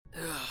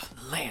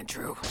land,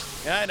 Drew.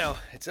 Yeah, I know.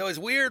 It's always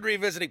weird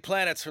revisiting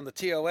planets from the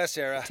TOS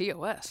era.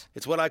 TOS?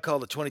 It's what I call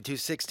the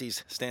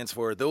 2260s. Stands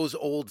for Those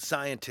Old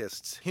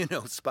Scientists. You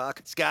know,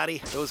 Spock,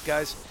 Scotty, those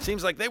guys.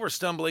 Seems like they were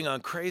stumbling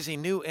on crazy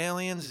new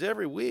aliens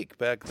every week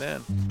back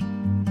then.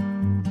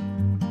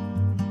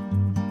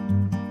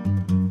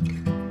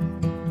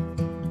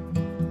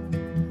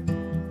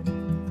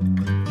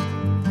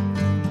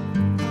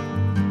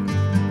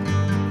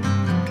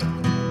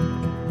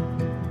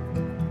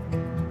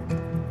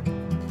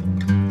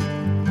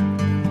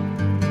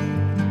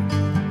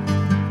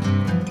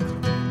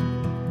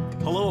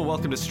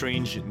 Welcome to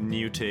Strange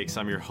New Takes.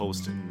 I'm your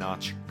host,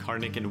 Notch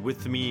Karnick, and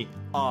with me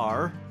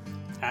are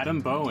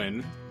Adam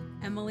Bowen,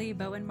 Emily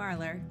Bowen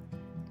Marler,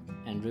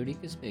 and Rudy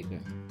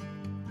Kisbaker.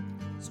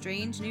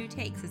 Strange New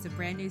Takes is a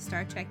brand new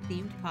Star Trek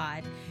themed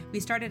pod. We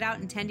started out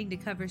intending to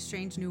cover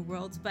Strange New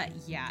Worlds, but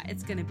yeah,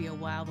 it's going to be a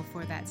while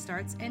before that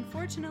starts. And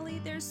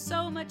fortunately, there's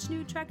so much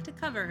new Trek to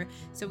cover,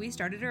 so we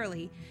started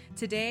early.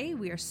 Today,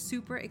 we are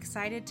super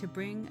excited to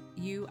bring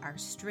you our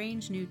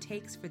Strange New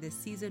Takes for the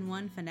Season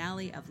 1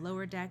 finale of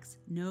Lower Decks,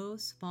 No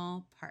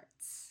Small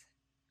Parts.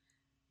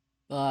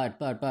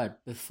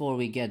 But before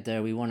we get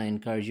there, we want to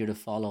encourage you to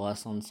follow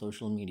us on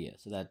social media.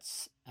 So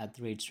that's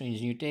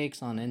 @Strange New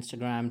Takes on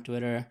Instagram,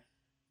 Twitter,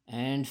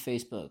 and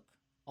Facebook.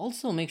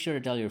 Also, make sure to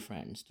tell your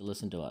friends to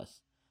listen to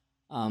us.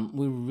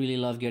 We really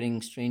love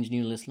getting strange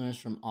new listeners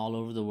from all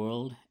over the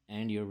world,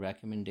 and your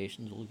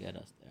recommendations will get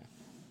us there.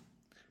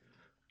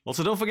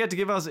 Also, don't forget to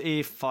give us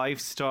a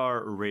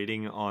 5-star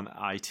rating on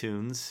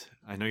iTunes.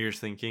 I know you're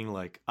thinking,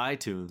 like,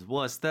 iTunes,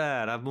 what's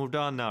that? I've moved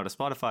on now to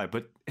Spotify.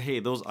 But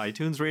hey, those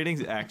iTunes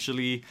ratings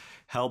actually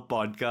help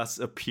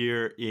podcasts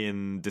appear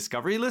in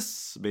discovery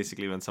lists.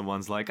 Basically, when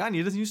someone's like, I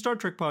need a new Star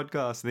Trek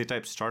podcast, and they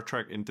type Star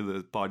Trek into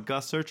the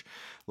podcast search,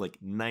 like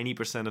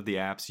 90% of the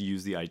apps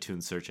use the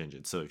iTunes search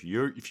engine. So if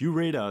you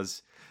rate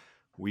us,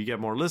 we get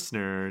more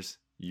listeners.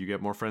 You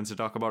get more friends to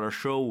talk about our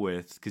show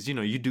with, because, you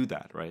know, you do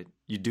that, right?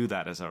 You do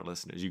that as our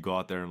listeners. You go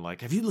out there and like,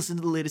 have you listened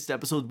to the latest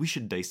episode? We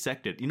should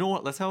dissect it. You know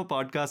what? Let's have a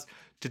podcast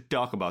to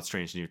talk about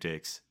Strange New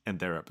Takes and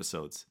their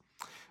episodes,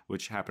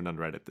 which happened on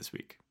Reddit this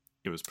week.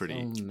 It was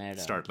pretty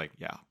startling.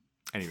 Yeah.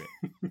 Anyway.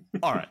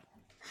 All right.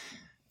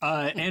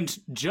 And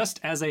just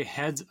as a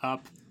heads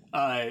up,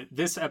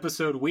 this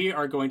episode, we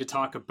are going to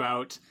talk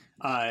about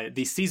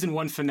the Season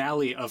 1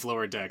 finale of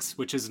Lower Decks,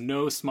 which is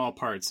No Small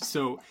Parts.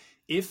 So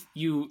if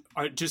you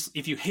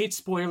hate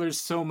spoilers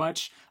so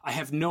much, I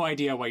have no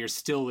idea why you're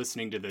still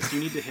listening to this. You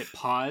need to hit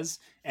pause,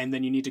 and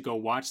then you need to go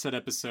watch that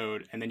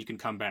episode, and then you can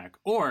come back.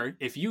 Or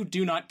if you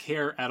do not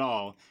care at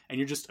all, and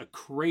you're just a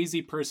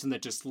crazy person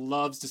that just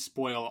loves to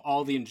spoil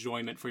all the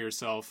enjoyment for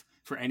yourself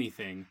for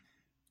anything,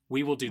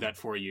 we will do that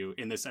for you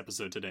in this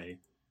episode today.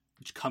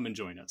 Come and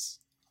join us.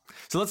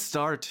 So let's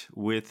start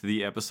with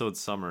the episode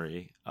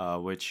summary,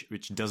 which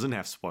doesn't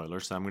have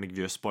spoilers. So I'm going to give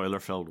you a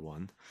spoiler-filled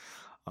one.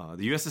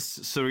 The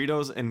USS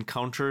Cerritos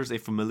encounters a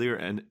familiar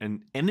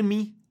an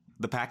enemy,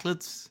 the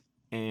Packlets,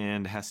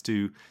 and has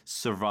to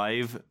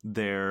survive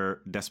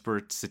their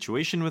desperate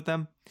situation with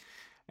them.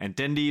 And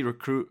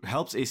Tendi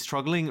helps a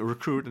struggling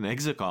recruit, an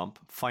exocomp,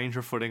 find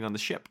her footing on the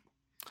ship.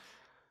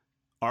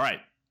 All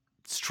right.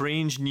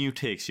 Strange new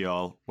takes,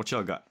 y'all. What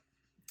y'all got?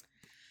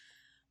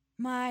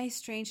 My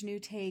strange new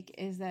take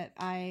is that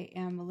I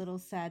am a little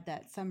sad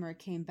that summer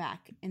came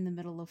back in the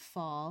middle of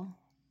fall.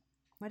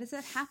 Why does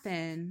that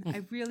happen?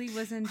 I really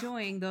was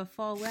enjoying the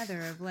fall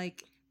weather of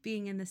like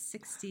being in the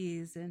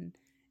 60s and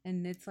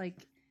it's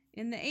like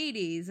in the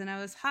 80s and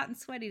I was hot and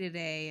sweaty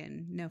today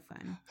and no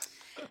fun.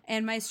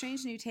 And my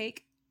strange new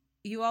take,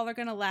 you all are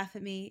going to laugh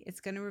at me.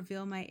 It's going to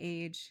reveal my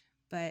age,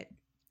 but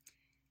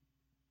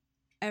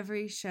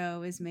every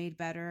show is made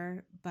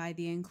better by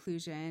the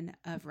inclusion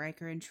of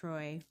Riker and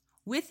Troy,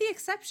 with the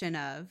exception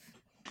of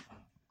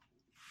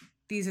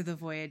These Are the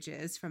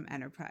Voyages from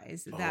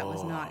Enterprise. That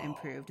was not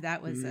improved.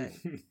 That was a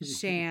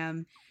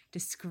sham,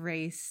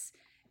 disgrace,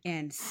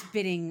 and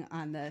spitting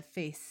on the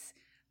face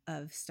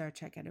of Star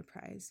Trek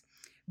Enterprise.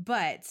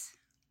 But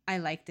I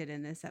liked it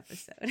in this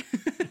episode.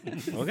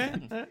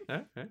 Okay.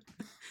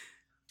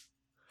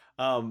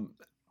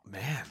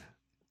 Man.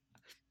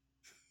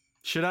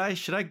 Should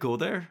I go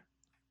there?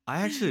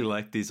 I actually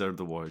like These Are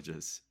the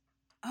Voyages.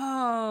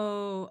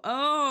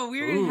 Oh,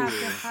 we're gonna have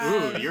to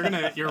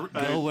have. You're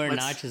go where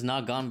Notch has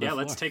not gone before. Yeah,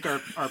 let's take our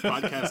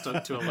podcast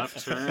up to a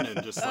left turn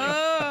and just like.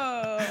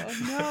 Oh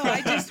no!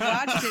 I just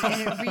watched it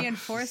and it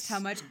reinforced how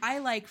much I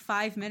like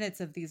 5 minutes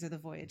of These Are the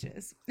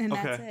Voyages, and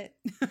that's it.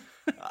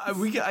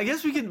 I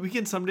guess we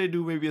can someday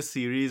do maybe a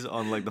series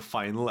on like the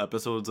final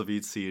episodes of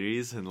each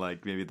series, and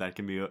like maybe that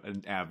can be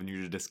an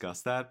avenue to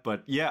discuss that.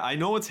 But yeah, I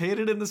know it's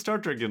hated in the Star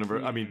Trek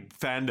universe. I mean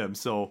fandom,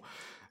 so.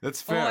 That's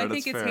fair. I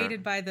think it's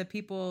hated by the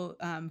people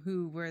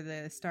who were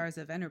the stars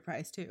of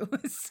Enterprise too.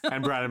 So.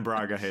 And Brandon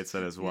Braga hates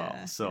it as well.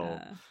 Yeah,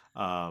 so,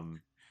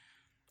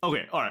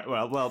 okay, all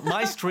right. Well,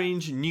 my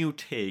strange new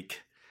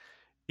take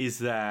is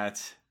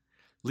that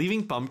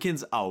leaving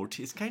pumpkins out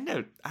is kind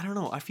of, I don't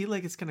know. I feel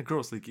like it's kind of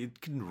gross. Like it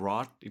can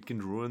rot. It can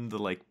ruin the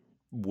like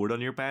wood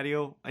on your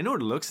patio. I know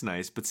it looks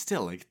nice, but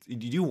still, like,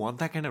 do you want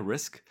that kind of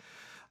risk?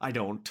 I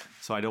don't,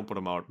 so I don't put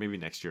them out. Maybe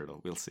next year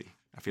though, we'll see.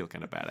 I feel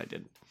kind of bad I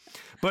didn't.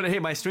 But hey,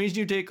 my strange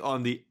new take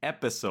on the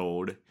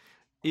episode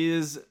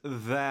is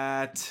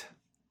that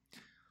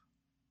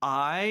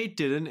I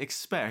didn't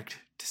expect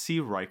to see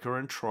Riker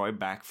and Troy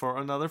back for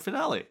another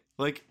finale.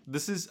 Like,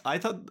 I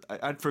thought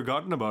I'd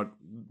forgotten about,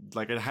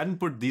 like, I hadn't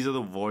put these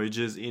other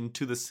voyages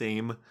into the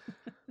same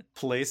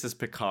place as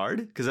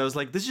Picard, because I was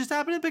like, this just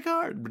happened in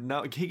Picard. But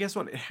now, hey, guess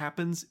what? It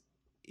happens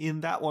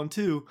in that one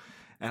too.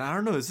 And I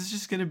don't know, is this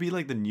just going to be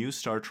like the new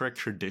Star Trek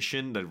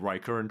tradition that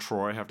Riker and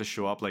Troy have to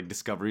show up like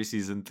Discovery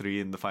Season 3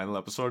 in the final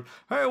episode?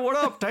 Hey, what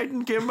up?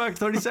 Titan came back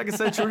 32nd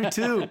Century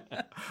 2.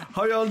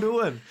 How y'all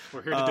doing?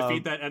 We're here to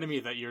defeat that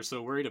enemy that you're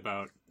so worried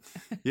about.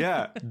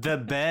 Yeah, the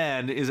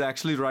ban is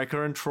actually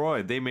Riker and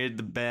Troy. They made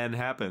the ban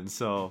happen.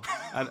 So,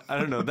 I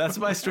don't know. That's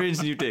my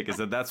strange new take, is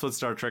that that's what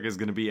Star Trek is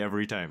going to be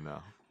every time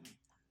now.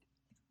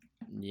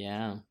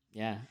 Yeah.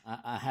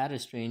 I had a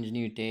strange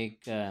new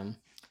take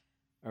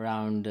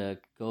around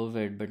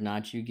COVID, but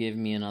not you gave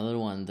me another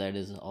one that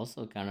is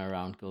also kind of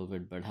around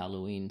COVID, but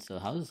Halloween. So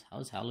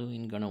how's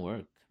Halloween gonna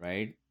work,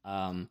 right?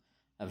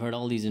 I've heard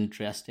all these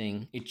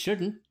interesting. It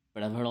shouldn't,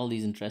 but I've heard all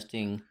these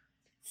interesting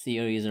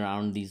theories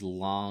around these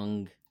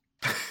long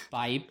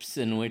pipes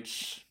in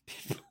which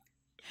people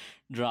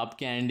drop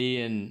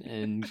candy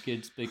and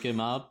kids pick him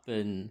up,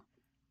 and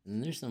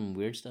there's some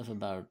weird stuff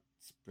about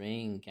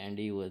spraying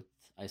candy with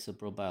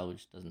isopropyl,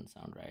 which doesn't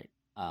sound right.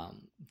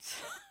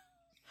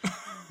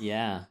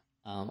 Yeah,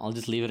 I'll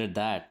just leave it at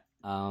that.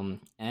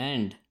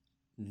 And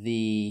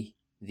the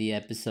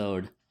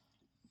episode,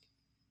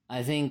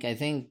 I think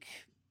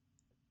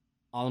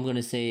all I'm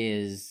gonna say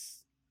is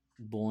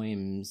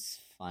Boymes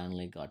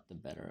finally got the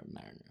better of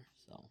Mariner.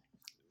 So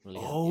really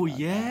happy about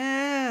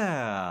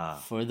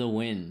that. For the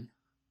win.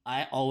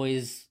 I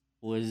always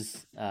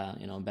was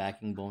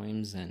backing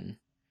Boymes, and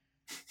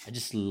I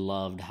just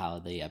loved how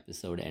the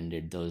episode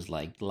ended. Those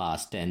like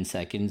last 10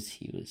 seconds,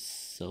 he was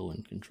so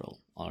in control.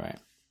 All right.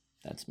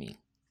 That's me.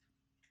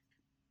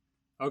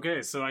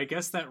 Okay, so I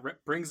guess that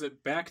brings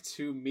it back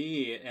to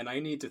me, and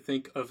I need to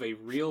think of a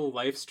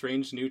real-life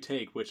strange new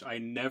take, which I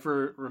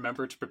never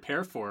remember to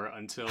prepare for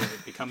until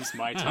it becomes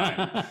my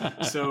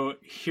time. So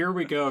here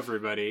we go,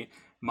 everybody.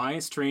 My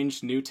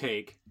strange new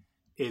take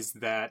is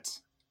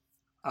that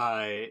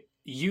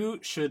you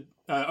should...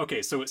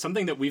 okay, so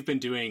something that we've been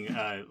doing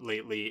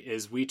lately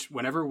is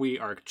whenever we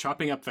are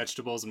chopping up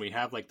vegetables and we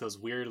have like those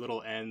weird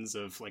little ends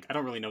of like, I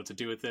don't really know what to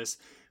do with this,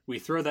 we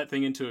throw that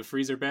thing into a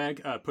freezer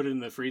bag, put it in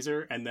the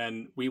freezer, and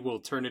then we will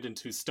turn it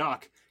into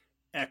stock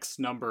X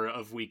number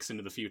of weeks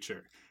into the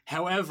future.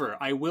 However,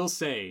 I will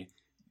say,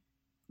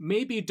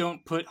 maybe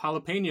don't put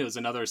jalapenos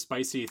and other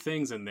spicy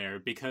things in there,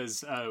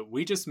 because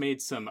we just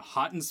made some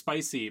hot and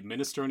spicy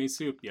minestrone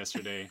soup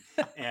yesterday,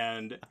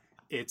 and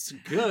it's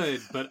good,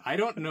 but I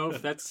don't know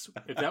if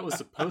that was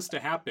supposed to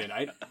happen.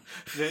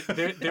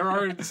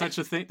 There's such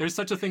a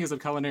thing as a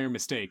culinary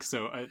mistake.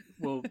 So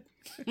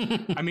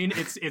I mean,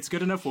 it's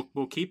good enough.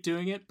 We'll keep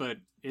doing it, but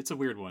it's a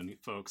weird one,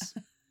 folks.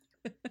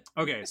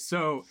 Okay,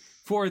 so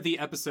for the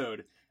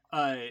episode,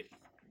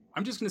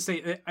 I'm just gonna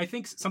say I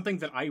think something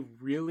that I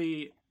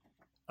really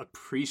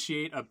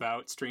appreciate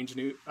about Strange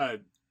New.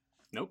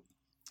 Nope.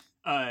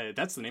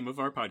 That's the name of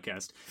our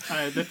podcast.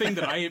 The thing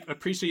that I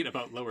appreciate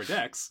about Lower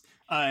Decks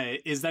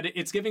is that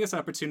it's giving us an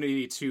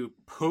opportunity to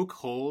poke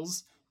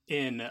holes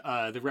in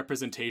the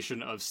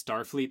representation of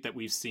Starfleet that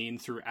we've seen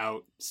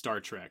throughout Star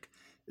Trek.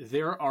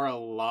 There are a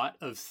lot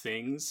of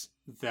things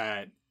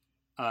that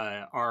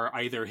are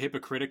either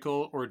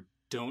hypocritical or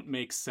don't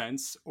make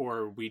sense,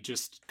 or we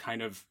just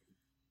kind of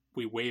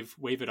we wave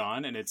it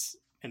on,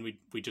 and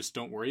we just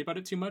don't worry about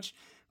it too much.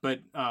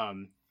 But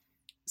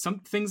some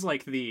things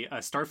like the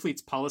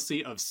Starfleet's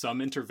policy of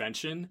some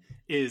intervention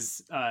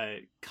is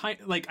kind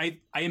like I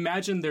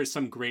imagine there's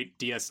some great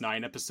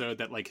DS9 episode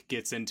that like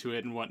gets into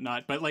it and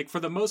whatnot, but like for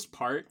the most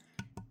part,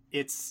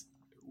 it's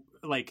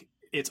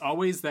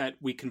always that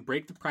we can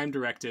break the Prime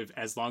Directive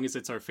as long as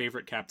it's our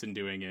favorite captain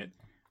doing it.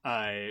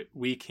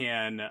 We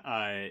can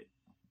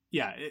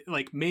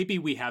like maybe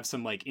we have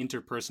some like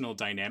interpersonal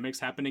dynamics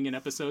happening in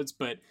episodes,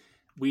 but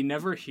we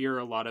never hear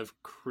a lot of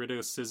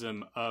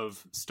criticism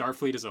of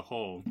Starfleet as a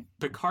whole.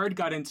 Picard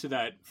got into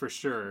that for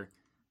sure,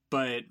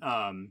 but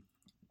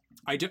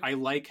I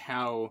like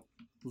how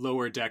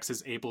Lower Decks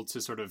is able to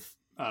sort of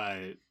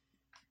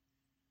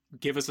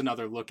give us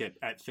another look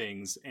at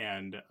things,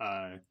 and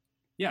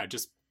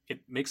just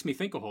it makes me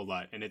think a whole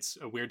lot. And it's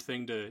a weird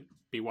thing to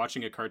be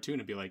watching a cartoon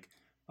and be like,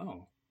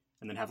 oh,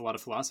 and then have a lot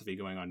of philosophy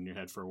going on in your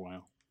head for a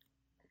while.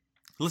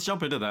 Let's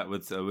jump into that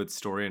with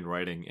story and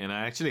writing. And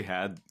I actually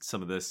had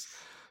some of this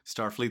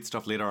Starfleet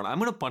stuff later on. I'm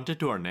going to punt it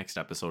to our next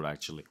episode,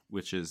 actually,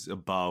 which is a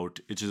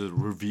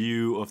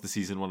review of the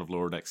season 1 of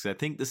Lower Decks. I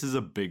think this is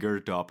a bigger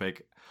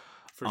topic.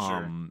 For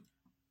sure.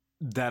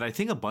 that I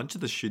think a bunch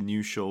of the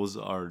new shows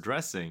are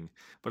addressing.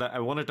 But I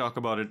want to talk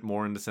about it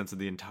more in the sense of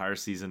the entire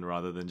season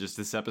rather than just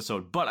this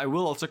episode. But I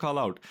will also call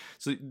out.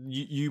 So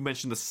you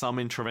mentioned the some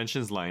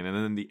interventions line, and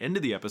then in the end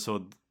of the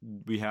episode,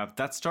 we have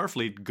that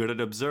Starfleet good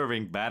at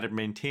observing, bad at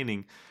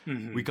maintaining.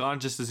 We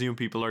can't just assume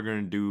people are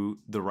going to do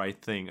the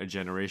right thing a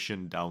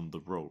generation down the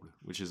road,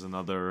 which is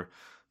another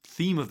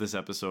theme of this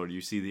episode.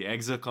 You see the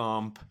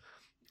exocomp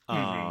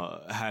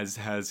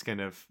has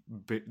kind of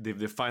they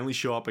finally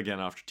show up again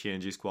after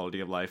TNG's quality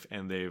of life,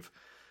 and they've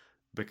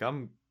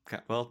become,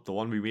 well, the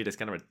one we meet is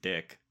kind of a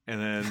dick,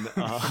 and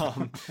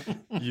then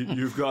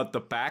you've got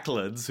the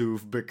Packlids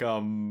who've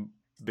become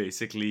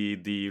basically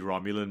the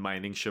Romulan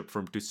mining ship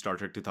from Star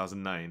Trek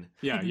 2009.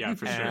 Yeah,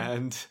 for sure.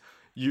 And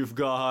you've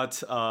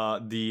got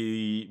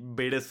the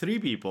Beta 3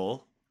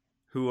 people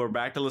who are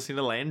back to listening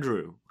to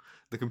Landru,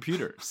 the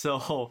computer.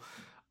 So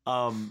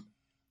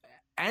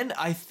and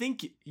I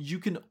think you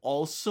can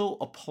also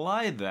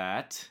apply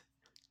that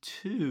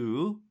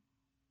to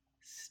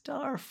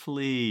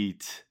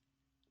Starfleet.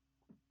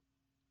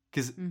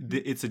 Because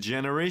it's a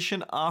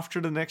generation after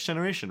the next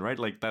generation, right?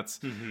 Like that's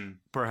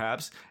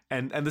perhaps.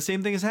 And the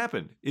same thing has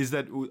happened, is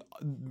that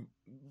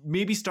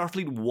maybe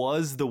Starfleet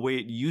was the way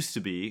it used to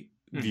be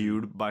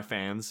viewed by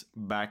fans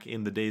back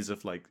in the days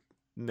of like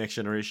Next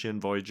Generation,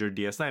 Voyager,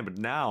 DS9. But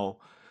now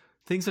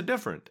things are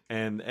different.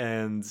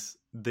 And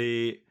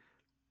they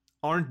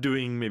aren't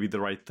doing maybe the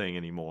right thing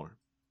anymore,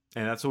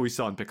 and that's what we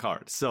saw in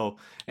Picard. So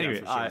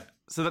anyway, yeah, sure.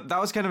 So that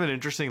was kind of an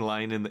interesting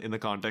line in the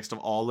context of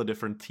all the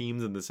different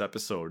themes in this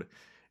episode.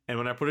 And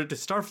when I put it to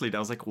Starfleet, I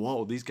was like,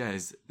 whoa, these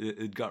guys,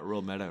 it got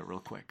real meta real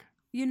quick.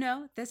 You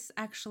know, this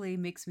actually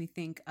makes me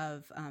think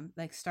of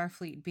like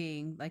Starfleet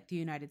being like the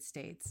United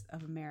States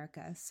of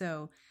America.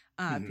 So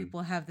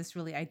people have this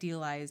really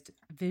idealized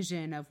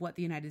vision of what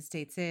the United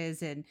States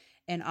is, and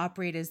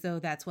operate as though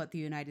that's what the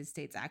United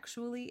States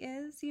actually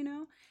is, you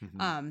know?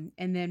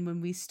 And then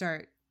when we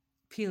start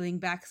peeling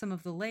back some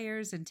of the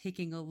layers and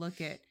taking a look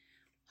at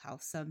how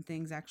some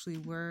things actually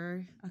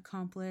were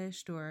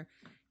accomplished, or,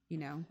 you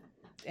know,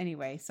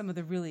 anyway, some of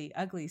the really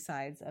ugly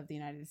sides of the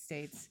United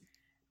States,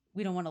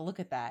 we don't want to look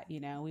at that, you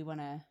know? We want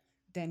to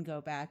then go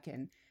back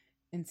and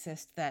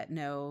insist that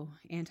no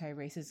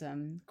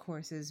anti-racism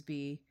courses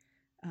be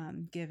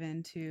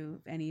given to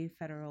any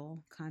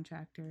federal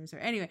contractors, or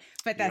anyway,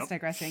 but that's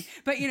digressing.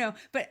 But you know,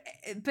 but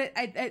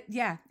I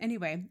yeah.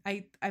 Anyway,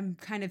 I'm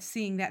kind of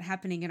seeing that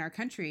happening in our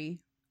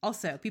country.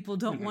 Also, people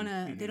don't want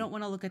to. They don't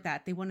want to look at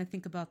that. They want to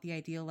think about the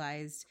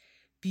idealized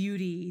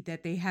beauty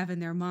that they have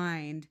in their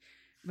mind,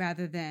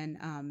 rather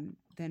than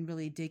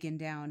really digging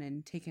down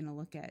and taking a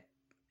look at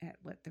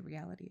what the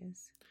reality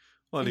is.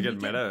 Well, and to get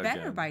meta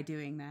better again, by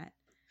doing that.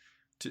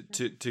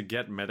 To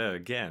get meta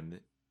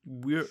again,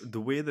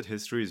 the way that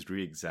history is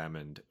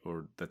re-examined,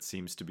 or that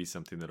seems to be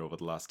something that over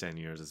the last 10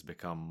 years has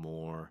become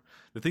more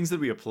the things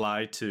that we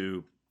apply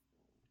to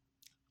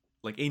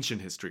like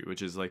ancient history,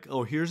 which is like,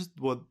 oh, here's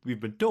what we've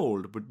been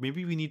told, but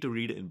maybe we need to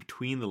read it in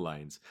between the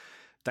lines.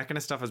 That kind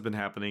of stuff has been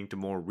happening to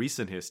more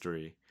recent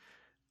history,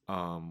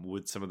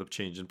 with some of the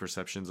change in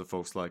perceptions of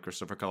folks like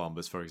Christopher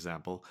Columbus, for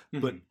example.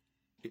 But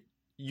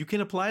you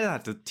can apply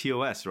that to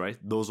TOS, right?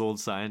 Those old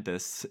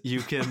scientists.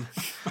 You can,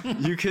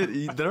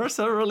 there are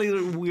some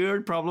really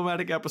weird,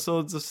 problematic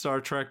episodes of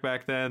Star Trek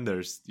back then.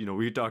 There's,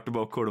 we talked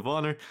about Code of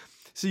Honor.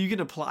 So you can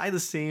apply the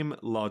same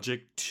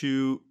logic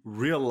to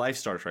real life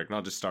Star Trek,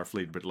 not just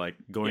Starfleet, but like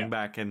going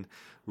back and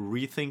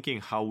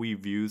rethinking how we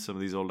view some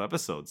of these old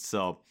episodes.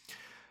 So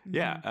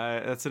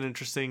that's an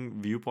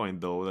interesting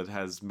viewpoint, though, that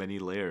has many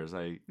layers.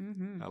 I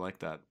like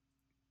that.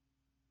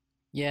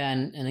 Yeah,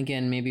 and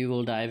again, maybe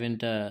we'll dive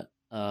into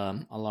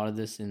a lot of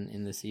this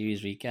in the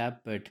series recap,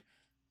 but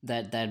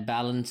that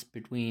balance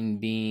between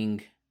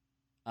being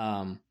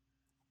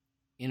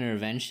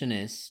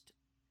interventionist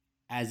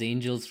as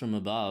angels from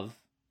above,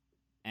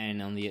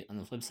 and on the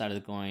flip side of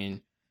the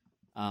coin,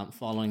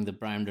 following the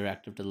prime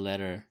directive to the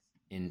letter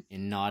in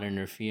not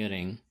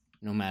interfering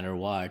no matter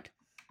what,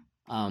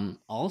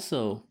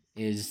 also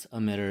is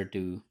a mirror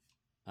to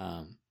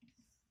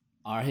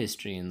our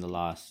history in the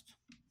last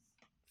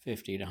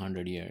 50 to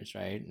 100 years,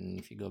 right? And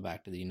if you go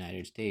back to the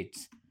United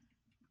States,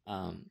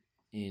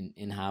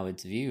 in how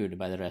it's viewed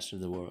by the rest of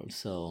the world.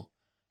 So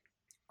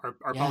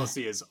our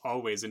policy is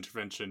always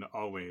intervention,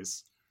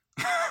 always.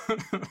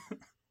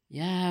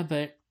 Yeah,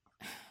 but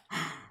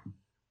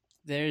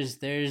there's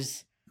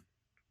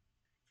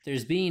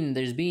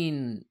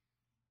been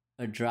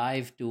a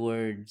drive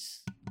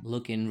towards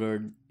look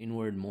inward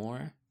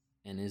more,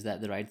 and is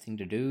that the right thing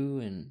to do?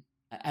 And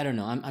I don't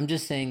know. I'm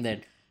just saying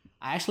that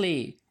I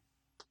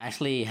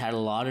actually had a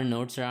lot of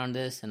notes around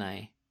this, and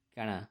I'm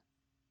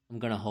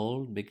gonna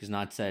hold because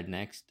not said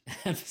next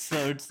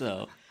episode.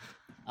 So,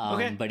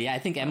 okay. But yeah, I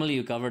think Emily,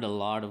 you covered a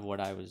lot of what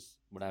I was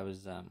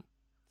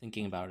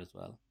thinking about as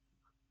well.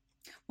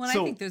 Well, I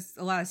think there's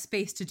a lot of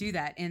space to do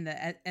that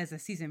as a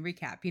season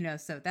recap,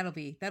 so that'll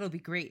be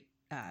great.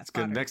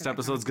 Next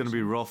episode's going to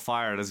be real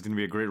fire. There's going to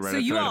be a great Reddit So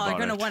you thread all are about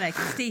going to it. want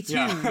to stay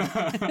tuned.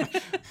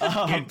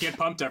 Yeah. Get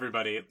pumped,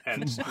 everybody,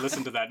 and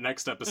listen to that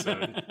next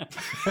episode.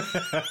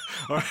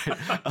 All right.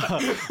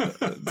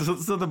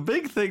 So the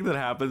big thing that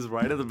happens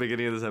right at the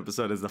beginning of this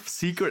episode is the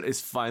secret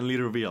is finally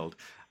revealed.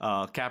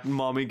 Captain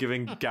Mommy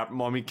giving Captain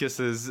Mommy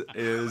kisses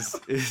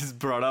is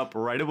brought up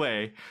right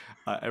away.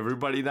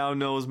 Everybody now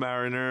knows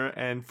Mariner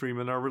and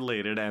Freeman are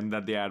related and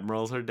that the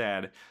admirals are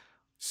dead.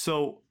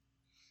 So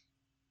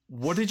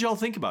what did y'all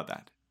think about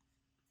that?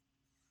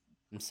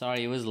 I'm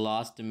sorry, it was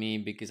lost to me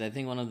because I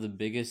think one of the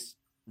biggest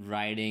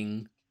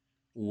writing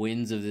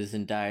wins of this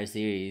entire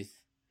series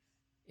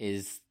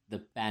is the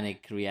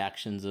panic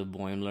reactions of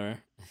Boimler.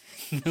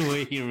 The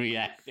way he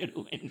reacted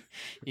when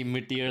he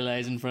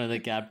materialized in front of the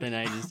captain,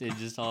 it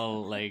just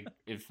all like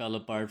it fell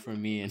apart for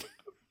me. And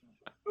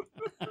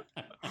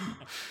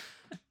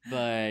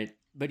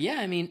but yeah,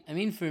 I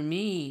mean for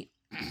me,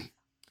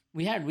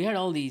 we had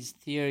all these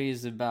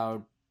theories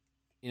about,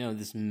 you know,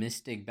 this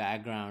mystic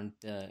background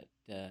to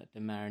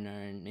Mariner,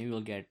 and maybe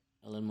we'll get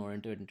a little more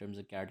into it in terms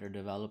of character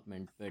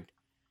development, but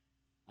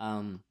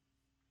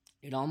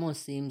it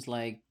almost seems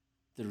like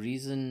the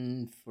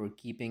reason for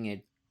keeping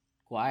it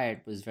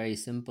quiet was very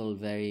simple,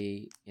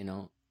 very, you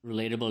know,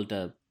 relatable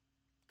to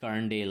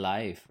current day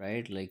life,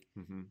 right? Like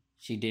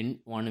she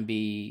didn't want to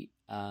be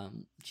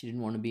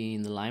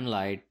in the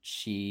limelight.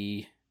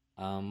 She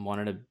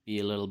wanted to be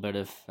a little bit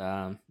of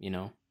you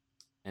know,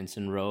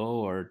 Ensign Ro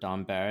or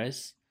Tom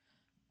Paris,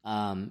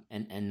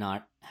 and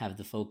not have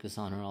the focus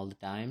on her all the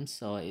time.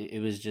 So it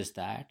was just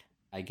that,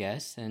 I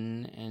guess,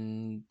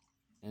 and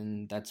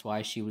that's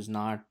why she was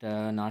not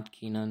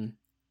keen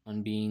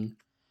on being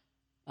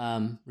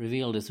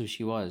revealed as who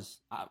she was.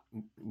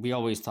 We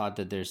always thought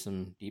that there's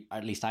some deep,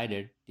 at least I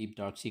did, deep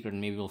dark secret,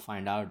 and maybe we'll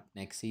find out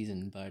next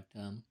season. But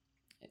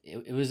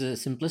it was a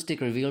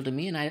simplistic reveal to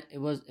me, and it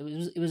was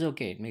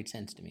okay. It made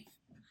sense to me.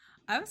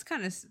 I was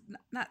kind of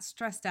not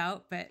stressed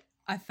out, but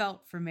I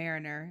felt for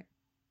Mariner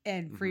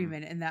and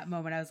Freeman in that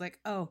moment. I was like,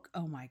 oh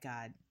my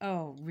God.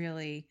 Oh,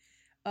 really?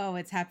 Oh,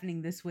 it's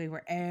happening this way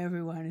where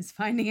everyone is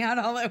finding out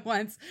all at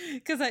once.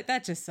 Because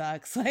that just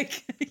sucks.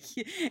 Like,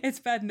 it's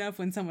bad enough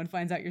when someone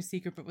finds out your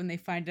secret, but when they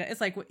find it,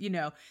 it's like, you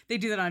know, they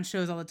do that on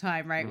shows all the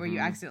time, right? Where you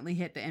accidentally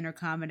hit the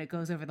intercom and it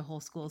goes over the whole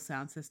school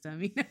sound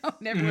system, you know,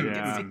 and everyone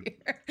gets to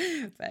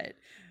hear. But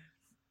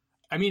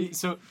I mean,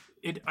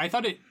 I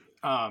thought it,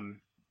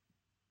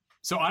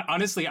 so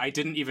honestly, I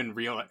didn't even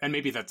realize, and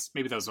maybe that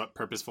was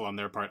purposeful on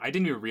their part. I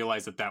didn't even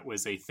realize that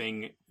was a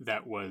thing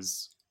that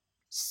was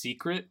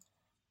secret.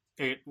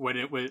 When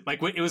it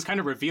was kind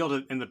of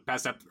revealed in the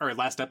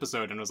last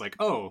episode, and was like,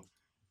 oh,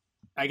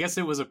 I guess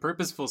it was a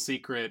purposeful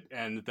secret,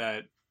 and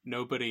that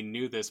nobody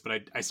knew this.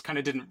 But I kind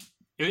of didn't.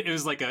 It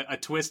was like a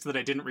twist that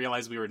I didn't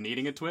realize we were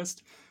needing a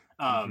twist.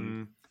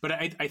 But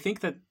I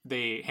think that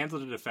they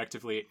handled it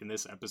effectively in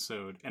this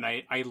episode, and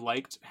I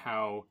liked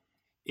how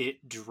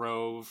it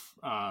drove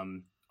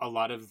a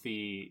lot of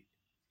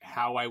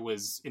how I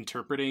was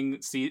interpreting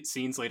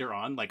scenes later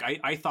on. Like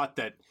I thought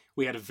that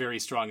we had a very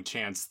strong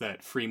chance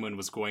that Freeman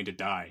was going to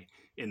die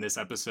in this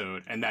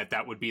episode, and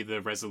that would be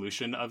the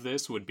resolution of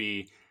this, would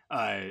be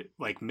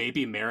like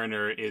maybe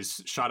Mariner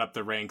is shot up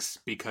the ranks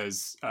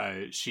because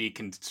she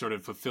can sort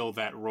of fulfill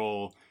that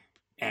role,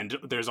 and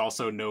there's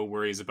also no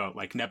worries about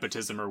like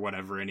nepotism or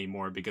whatever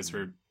anymore because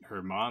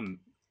her mom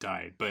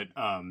died. But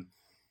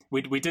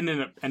we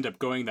didn't end up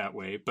going that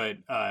way, but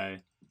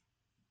I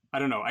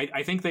don't know.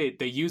 I think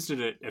they used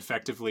it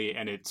effectively,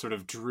 and it sort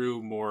of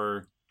drew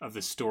more of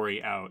the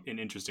story out in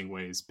interesting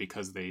ways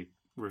because they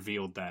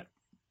revealed that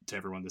to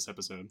everyone this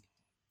episode.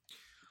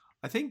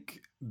 I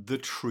think the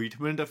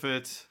treatment of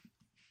it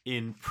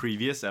in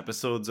previous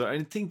episodes, or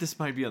I think this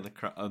might be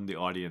on the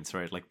audience,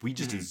 right? Like we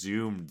just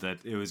assumed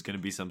that it was going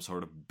to be some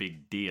sort of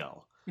big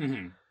deal,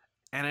 and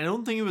I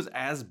don't think it was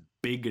as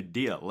big a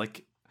deal.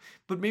 Like.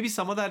 But maybe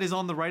some of that is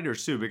on the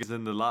writers too, because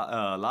in the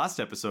last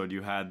episode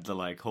you had the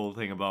like whole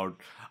thing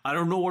about, I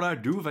don't know what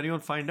I'd do if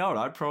anyone find out.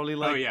 I'd probably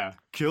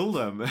kill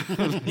them.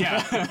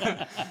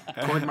 Yeah,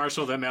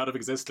 court-martial them out of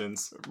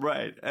existence.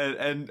 Right,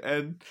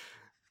 and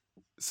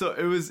so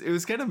it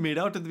was kind of made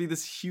out to be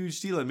this huge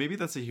deal, and maybe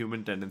that's a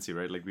human tendency,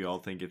 right? Like we all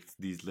think it's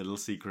these little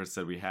secrets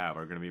that we have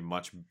are going to be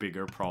much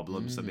bigger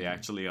problems than they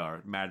actually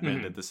are. Mad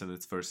Men did this in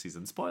its first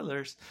season.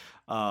 Spoilers,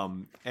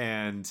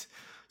 and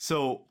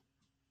so.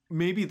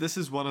 Maybe this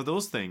is one of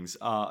those things.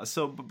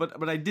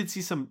 But I did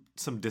see some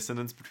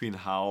dissonance between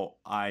how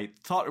I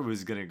thought it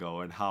was gonna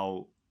go and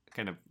how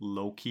kind of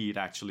low key it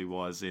actually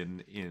was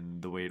in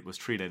the way it was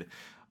treated.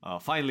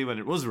 Finally, when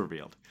it was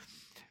revealed.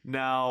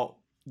 Now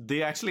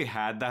they actually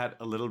had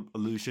a little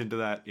allusion to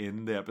that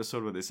in the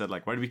episode where they said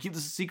like, "Why do we keep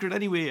this a secret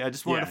anyway? I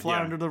just wanted to fly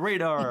under the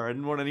radar. I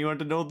didn't want anyone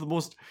to know the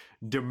most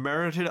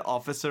demerited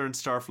officer in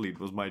Starfleet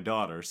was my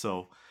daughter."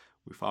 So.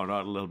 We found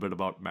out a little bit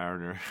about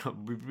Mariner.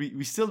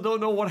 We still don't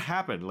know what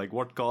happened, like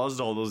what caused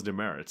all those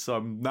demerits. So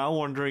I'm now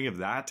wondering if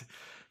that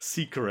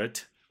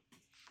secret,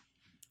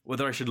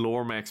 whether I should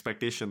lower my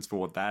expectations for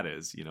what that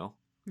is, you know?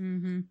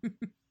 And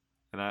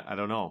I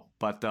don't know.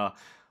 But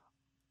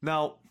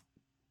now,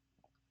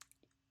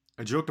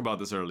 I joked about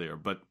this earlier,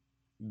 but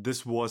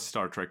this was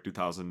Star Trek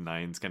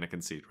 2009's kind of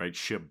conceit, right?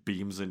 Ship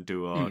beams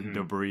into a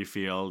debris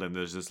field, and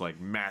there's this like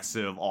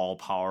massive,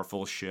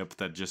 all-powerful ship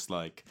that just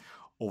like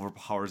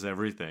overpowers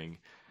everything.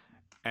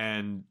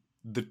 And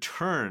the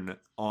turn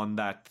on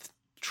that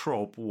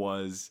trope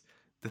was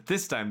that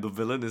this time the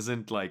villain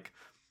isn't like,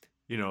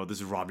 you know,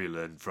 this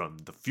Romulan from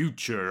the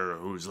future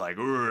who's like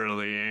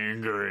really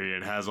angry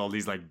and has all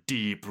these like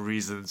deep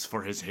reasons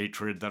for his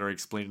hatred that are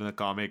explained in the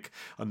comic,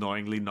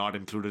 annoyingly not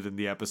included in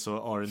the episode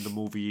or in the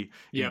movie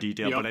in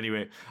detail. But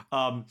anyway,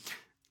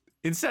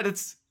 instead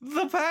it's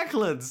the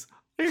Packlins.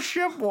 His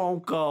ship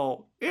won't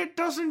go. It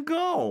doesn't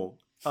go.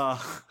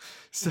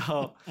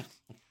 So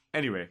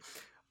anyway,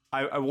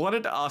 I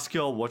wanted to ask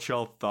y'all what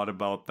y'all thought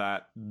about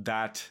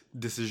that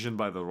decision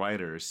by the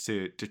writers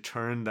to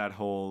turn that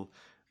whole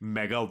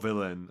mega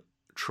villain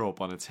trope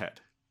on its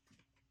head.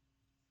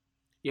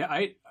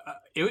 Yeah,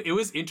 it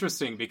was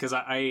interesting because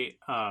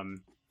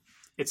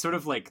it's sort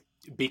of like,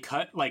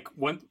 because like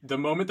when the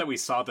moment that we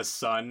saw the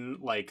sun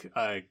like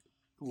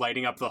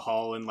lighting up the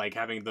hull and like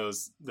having the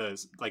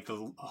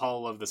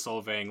hull of the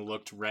Solvang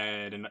looked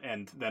red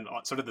and then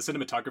sort of the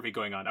cinematography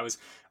going on, I was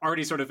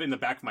already sort of in the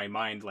back of my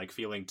mind like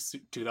feeling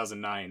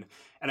 2009,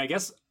 and I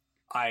guess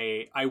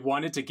I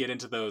wanted to get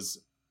into those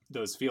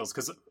feels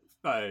because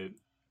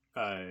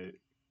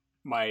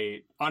my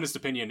honest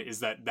opinion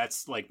is that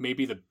that's like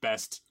maybe the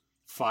best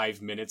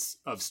 5 minutes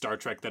of Star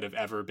Trek that have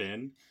ever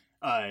been,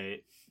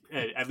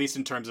 at least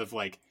in terms of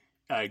like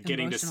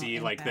getting to see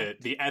impact. Like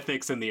the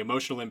ethics and the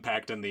emotional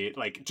impact and the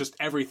like just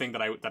everything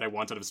that I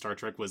wanted of Star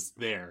Trek was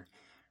there.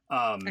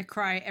 I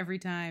cry every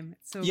time.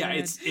 It's so yeah,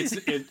 good.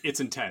 it's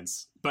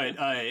intense, but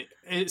I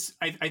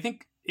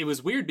think it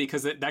was weird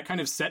because that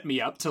kind of set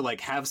me up to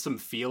like have some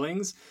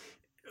feelings,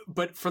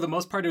 but for the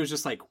most part it was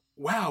just like,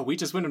 wow, we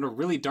just went in a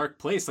really dark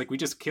place. Like we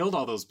just killed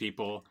all those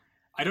people.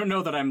 I don't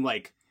know that I'm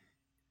like,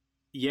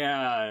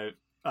 yeah,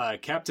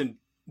 Captain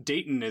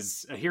Dayton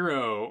is a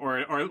hero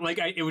or like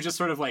it was just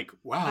sort of like,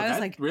 wow,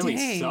 that like, really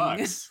dang.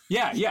 Sucks.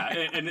 Yeah.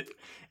 And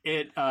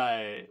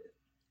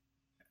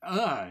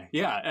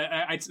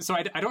so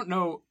I don't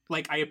know,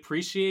 like I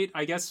appreciate,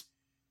 I guess,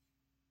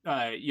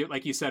 you,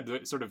 like you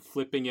said, sort of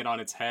flipping it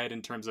on its head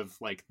in terms of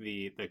like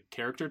the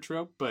character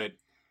trope, but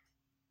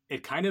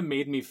it kind of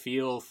made me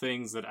feel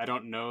things that I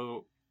don't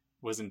know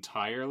was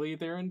entirely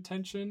their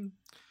intention.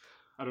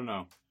 I don't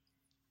know.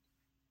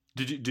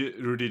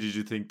 Rudy, did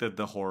you think that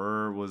the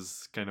horror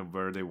was kind of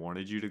where they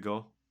wanted you to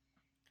go?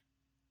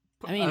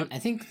 I mean, I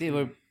think they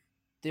were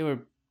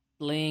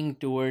playing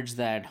towards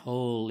that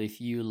whole,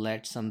 if you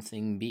let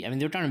something be. I mean,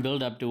 they were trying to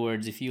build up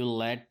towards, if you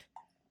let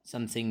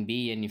something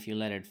be and if you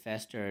let it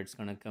fester, it's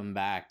going to come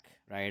back,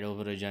 right,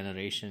 over a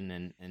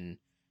generation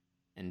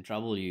and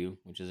trouble you,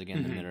 which is,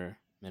 again, the mirror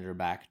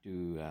back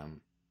to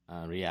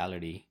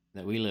reality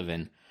that we live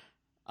in.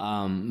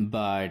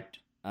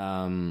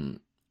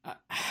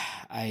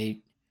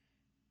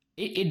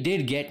 It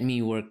did get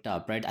me worked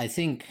up, right? I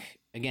think,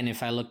 again,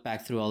 if I look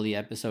back through all the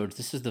episodes,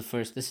 this is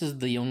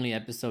the only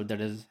episode that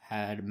has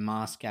had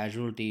mass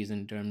casualties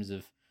in terms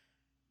of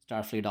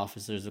Starfleet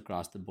officers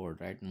across the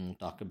board, right? And we'll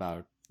talk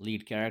about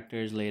lead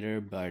characters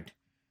later, but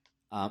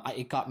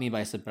it caught me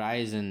by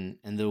surprise, and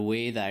the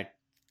way that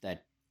the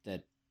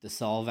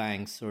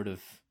Solvang sort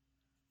of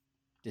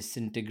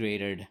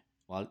disintegrated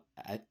while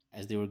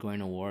as they were going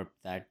to warp,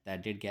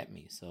 that did get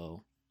me.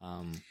 So,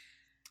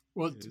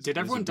 well, did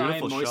everyone die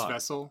in Moist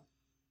Vessel?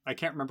 I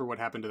can't remember what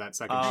happened to that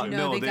second ship.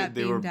 No, they got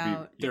beamed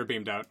out. They were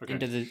beamed out. Okay.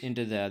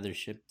 Into the other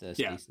ship, the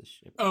stasis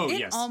ship. Oh,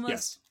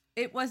 yes.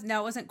 It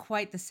wasn't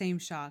quite the same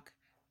shock,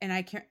 and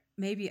I can't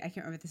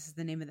remember if this is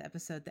the name of the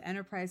episode, the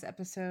Enterprise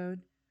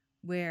episode,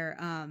 where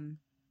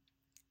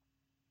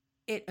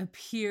it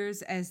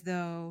appears as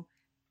though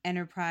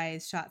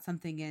Enterprise shot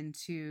something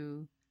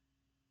into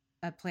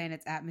a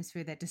planet's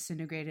atmosphere that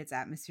disintegrated its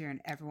atmosphere and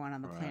everyone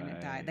on the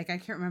planet died. Like, I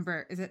can't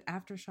remember, is it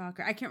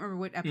Aftershock? I can't remember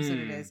what episode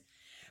it is,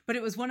 but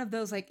it was one of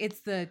those, like, it's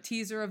the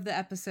teaser of the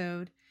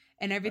episode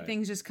and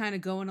everything's just kind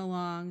of going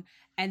along,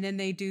 and then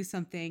they do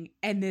something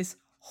and this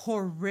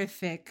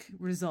horrific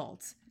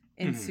result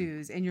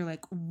ensues, and you're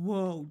like,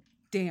 whoa,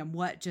 damn,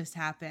 what just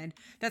happened?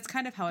 That's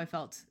kind of how I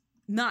felt.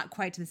 Not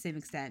quite to the same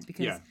extent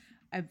because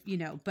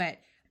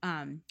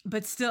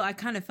but still I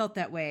kind of felt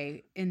that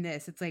way in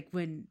this. It's like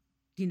when,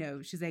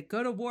 she's like,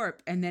 go to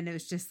warp, and then it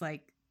was just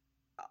like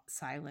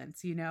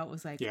silence, it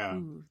was like,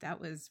 ooh, that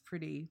was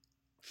pretty,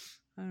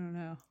 I don't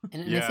know.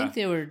 And I think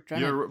they were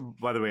trying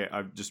by the way,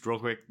 just real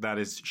quick, that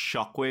is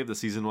Shockwave, the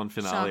season 1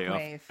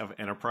 finale of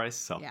Enterprise.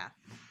 So yeah.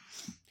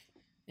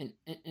 And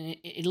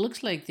it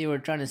looks like they were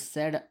trying to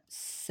set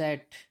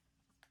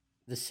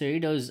the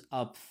Cerritos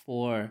up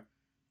for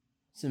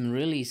some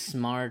really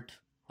smart,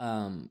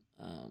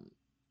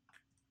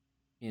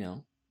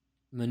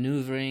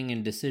 maneuvering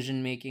and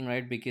decision making,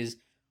 right? Because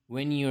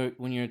when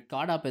you're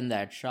caught up in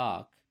that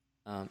shock,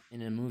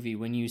 in a movie,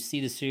 when you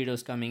see the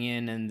Cerritos coming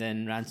in and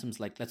then Ransom's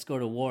like, let's go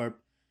to warp,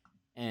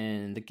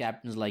 and the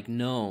captain's like,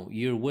 no,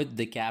 you're with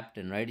the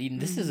captain, right? Even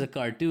this is a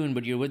cartoon,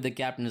 but you're with the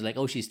captain. Is like,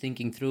 oh, she's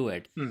thinking through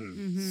it.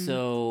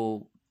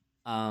 So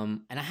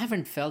And I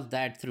haven't felt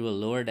that through a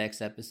Lower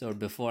Decks episode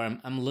before.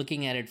 I'm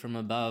looking at it from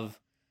above.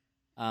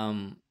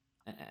 I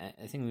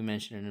think we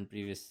mentioned it in a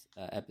previous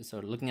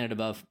episode, looking at it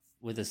above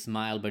with a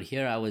smile, but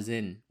here I was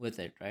in with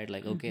it, right?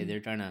 Like, okay, they're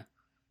trying to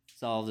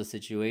solve the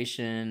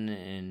situation,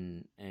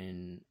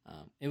 and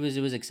it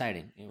was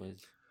exciting. It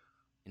was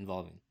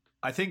involving.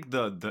 I think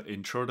the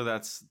intro to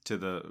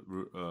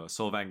the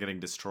Sylvan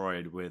getting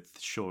destroyed with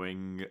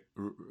showing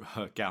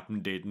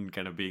Captain Dayton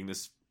kind of being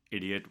this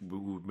idiot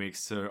who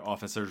makes her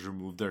officers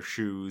remove their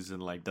shoes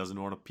and like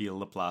doesn't want to peel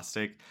the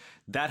plastic.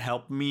 That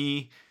helped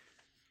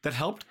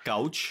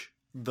couch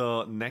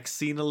the next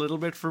scene a little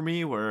bit for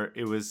me, where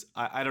it was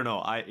I don't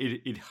know,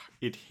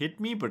 it hit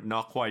me, but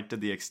not quite to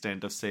the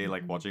extent of say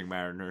like watching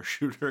Mariner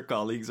shoot her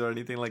colleagues or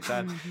anything like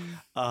that.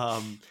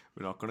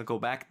 We're not gonna go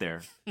back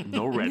there.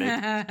 No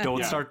Reddit.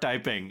 Don't start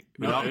typing.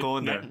 We're not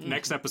going there.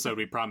 Next episode,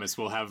 we promise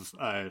we'll have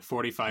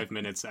 45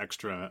 minutes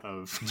extra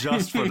of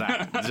just for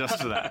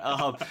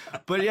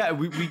that. But yeah,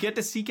 we get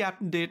to see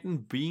Captain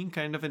Dayton being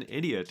kind of an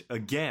idiot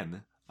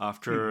again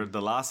after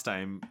the last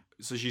time.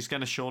 So she's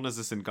kind of shown as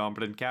this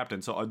incompetent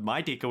captain. So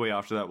my takeaway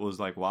after that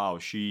was like, wow,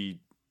 she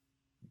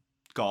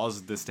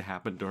caused this to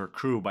happen to her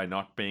crew by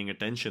not paying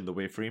attention the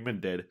way Freeman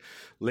did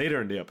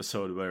later in the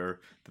episode,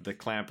 where the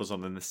clamp was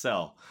on the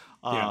nacelle.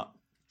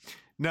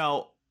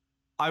 Now,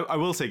 I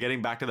will say,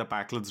 getting back to the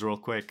Packlids real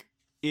quick,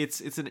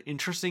 it's an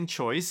interesting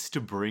choice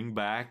to bring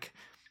back.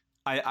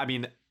 I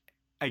mean,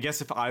 I guess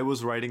if I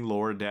was writing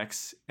Lower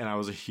Decks and I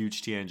was a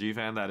huge TNG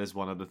fan, that is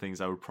one of the things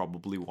I would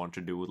probably want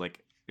to do. Like,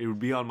 it would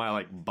be on my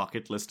like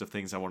bucket list of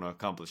things I want to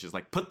accomplish, is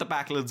like put the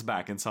Packlids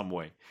back in some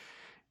way.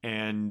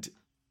 And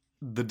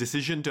the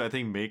decision to, I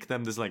think, make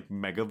them this like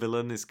mega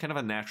villain is kind of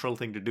a natural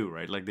thing to do,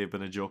 right? Like, they've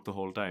been a joke the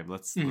whole time.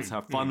 Let's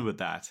have fun with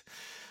that.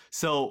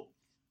 So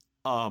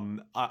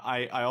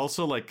I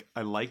also like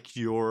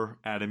your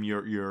Adam,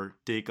 your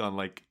take on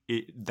like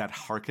that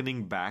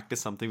harkening back to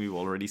something we've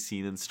already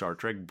seen in Star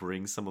Trek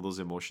brings some of those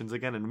emotions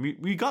again. And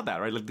we got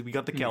that, right? Like, we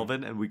got the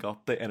Kelvin and we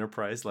got the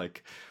Enterprise.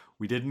 Like,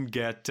 we didn't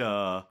get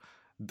the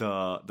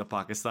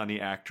Pakistani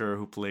actor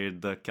who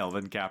played the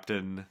Kelvin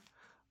captain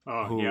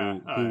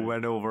who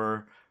went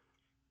over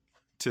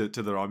to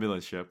the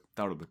Romulan ship.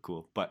 That would have been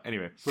cool. But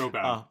anyway,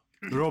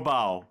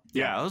 Robau.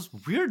 Yeah, those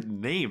weird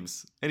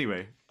names.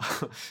 Anyway,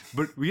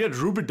 but we had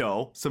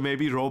Rubidoux, so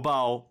maybe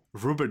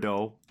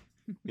Rubidoux.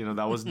 You know,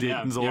 that was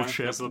Dayton's old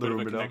ship, the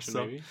Rubidoux.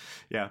 So maybe.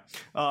 Yeah.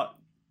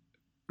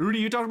 Rudy,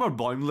 you talked about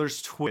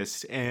Boimler's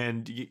twist,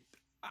 and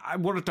I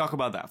want to talk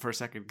about that for a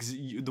second, because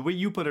the way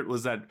you put it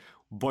was that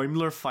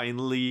Boimler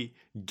finally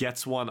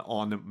gets one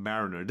on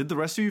Mariner. Did the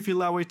rest of you feel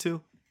that way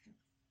too?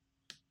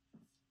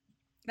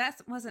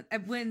 That wasn't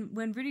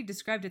when Rudy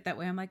described it that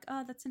way. I'm like,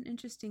 oh, that's an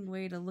interesting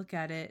way to look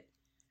at it,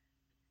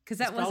 because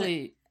that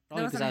wasn't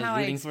how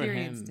I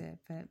experienced it.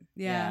 But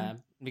yeah,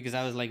 because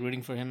I was like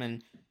rooting for him,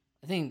 and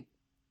I think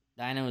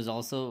Diana was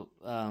also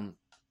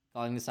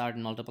calling this out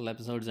in multiple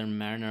episodes, and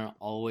Mariner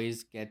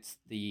always gets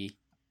the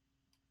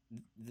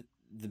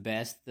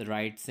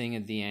right thing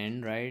at the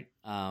end, right?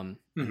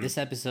 This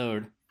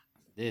episode,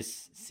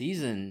 this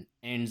season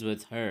ends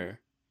with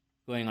her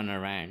going on a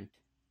rant,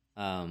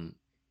 and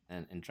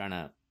trying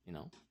to,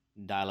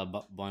 dial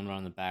up Boimler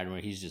on the pad, where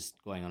he's just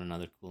going on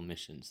another cool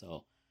mission.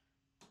 So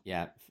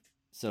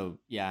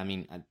yeah, I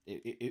mean,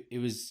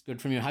 it was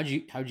good from you.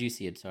 How'd you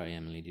see it? Sorry,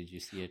 Emily, did you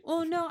see it?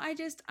 Well, no, I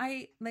just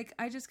kind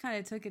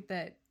of took it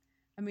that,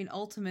 I mean,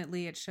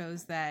 ultimately it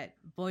shows that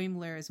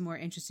Boimler is more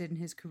interested in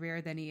his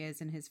career than he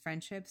is in his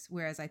friendships,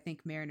 whereas I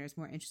think Mariner is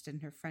more interested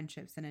in her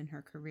friendships than in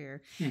her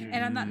career.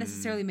 And I'm not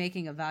necessarily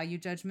making a value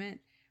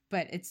judgment,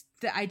 but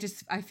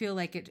I feel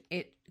like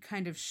it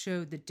kind of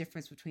showed the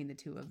difference between the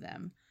two of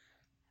them.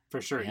 For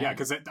sure, yeah,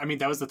 because I mean,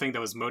 that was the thing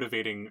that was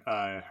motivating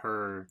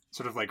her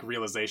sort of like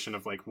realization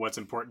of like what's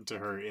important to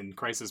her in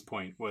Crisis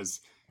Point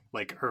was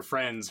like her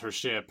friends, her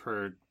ship,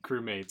 her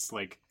crewmates.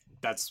 Like,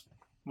 that's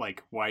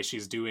like why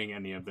she's doing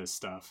any of this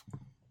stuff.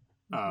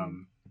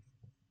 And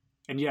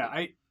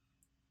yeah,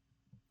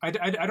 I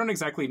don't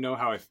exactly know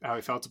how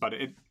I felt about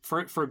it.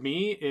 For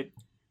me, it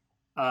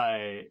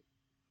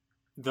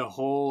the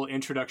whole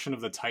introduction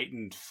of the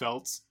Titan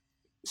felt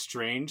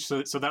strange,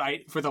 so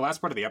that for the last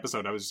part of the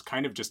episode I was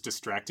kind of just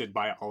distracted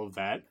by all of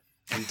that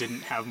and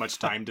didn't have much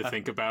time to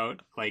think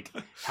about like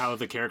how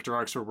the character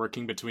arcs were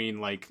working between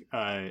like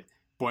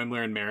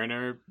Boimler and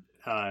Mariner.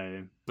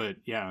 But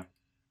yeah,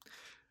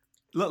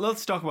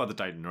 let's talk about the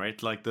Titan,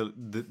 right? Like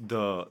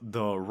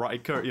the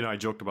Riker, I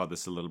joked about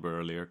this a little bit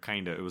earlier,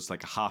 kind of. It was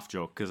like a half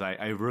joke, because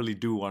I really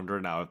do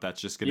wonder now if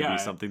that's just going to be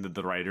something that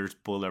the writers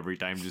pull every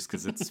time just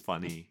because it's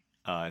funny.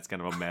 It's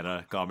kind of a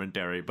meta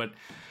commentary. But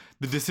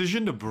the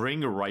decision to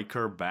bring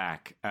Riker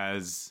back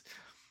because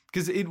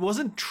it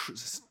wasn't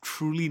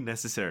truly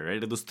necessary,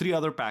 right? Those three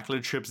other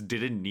Packlet ships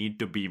didn't need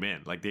to beam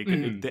in. Like, they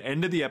could, the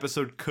end of the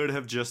episode could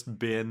have just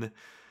been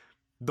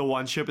the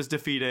one ship is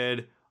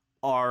defeated.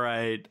 All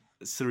right,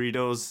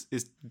 Cerritos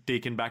is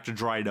taken back to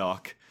dry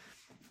dock,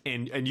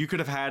 and you could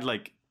have had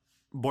like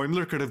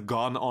Boimler could have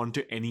gone on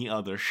to any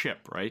other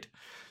ship, right?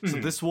 So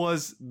this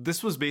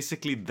was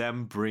basically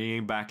them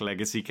bringing back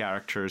legacy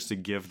characters to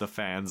give the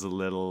fans a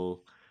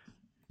little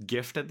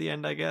gift at the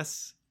end, I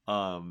guess.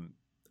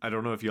 I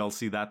don't know if y'all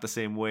see that the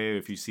same way,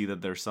 if you see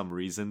that there's some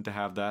reason to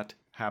have that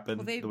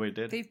happen the way it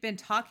did. They've been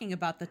talking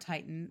about the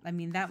Titan. I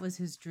mean, that was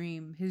his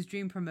dream. His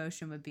dream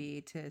promotion would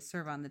be to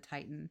serve on the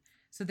Titan.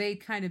 So they'd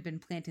kind of been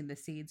planting the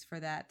seeds for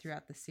that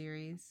throughout the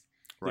series.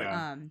 Right.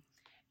 Yeah.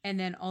 And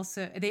then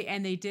also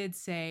they did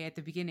say at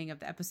the beginning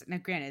of the episode, now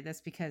granted, that's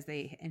because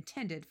they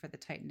intended for the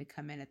Titan to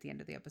come in at the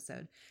end of the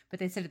episode, but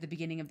they said at the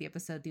beginning of the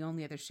episode, the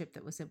only other ship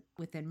that was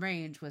within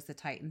range was the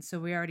Titan. So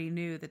we already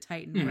knew the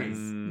Titan was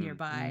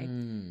nearby.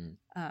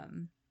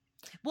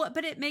 Well,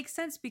 but it makes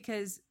sense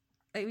because,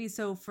 I mean,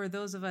 so for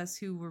those of us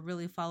who were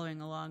really following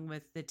along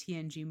with the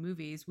TNG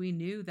movies, we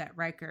knew that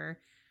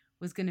Riker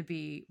was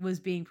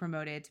being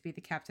promoted to be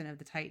the captain of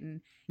the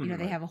Titan. You know,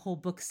 they have a whole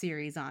book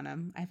series on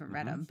him. I haven't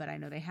read them, but I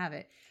know they have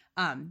it.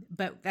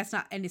 But that's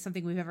not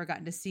something we've ever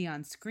gotten to see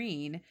on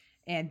screen.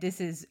 And this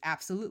is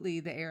absolutely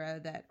the era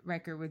that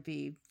Riker would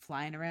be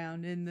flying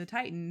around in the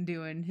Titan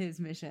doing his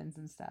missions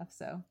and stuff.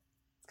 So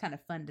it's kind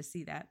of fun to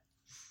see that.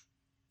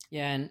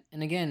 Yeah,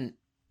 and again,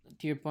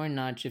 to your point,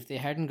 Notch, if they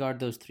hadn't got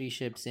those 3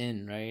 ships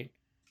in, right,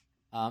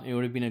 it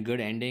would have been a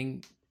good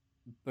ending.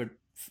 But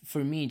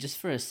for me, just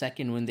for a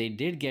second, when they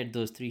did get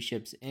those 3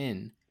 ships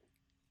in,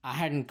 I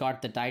hadn't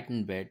got the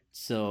Titan bit,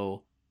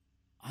 so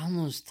I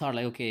almost thought,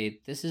 like, okay,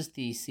 this is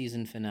the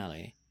season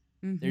finale.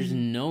 There's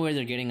no way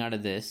they're getting out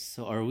of this.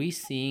 So are we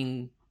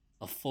seeing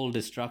a full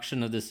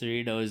destruction of the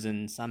Cerritos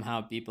and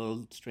somehow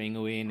people straying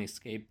away in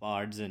escape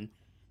pods, and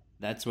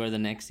that's where the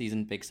next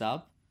season picks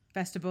up?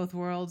 Best of both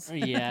worlds.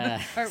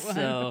 Yeah. Part 1.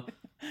 So,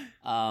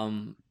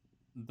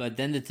 but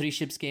then the 3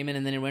 ships came in,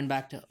 and then it went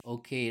back to,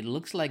 okay, it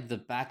looks like the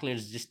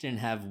Packlers just didn't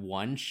have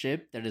one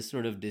ship that has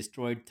sort of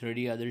destroyed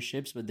 30 other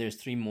ships, but there's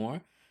 3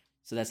 more.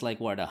 So that's like,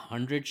 what,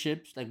 100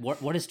 ships? Like, what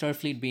has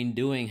Starfleet been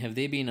doing? Have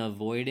they been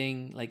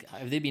avoiding, like,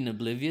 have they been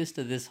oblivious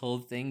to this whole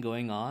thing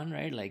going on,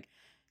 right? Like,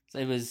 so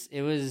it was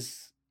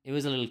a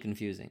little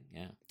confusing,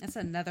 yeah. That's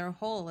another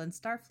hole in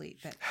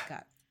Starfleet that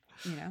got,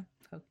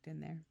 poked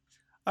in there.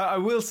 I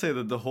will say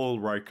that the whole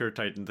Riker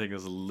Titan thing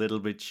was a little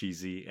bit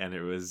cheesy, and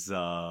it was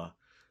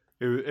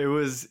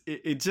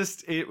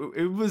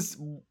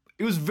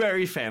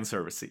very fan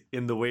servicey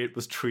in the way it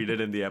was treated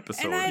in the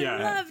episode. And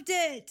I loved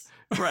it.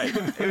 Right.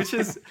 It was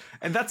just,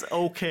 and that's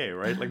okay,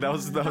 right? Like that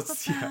was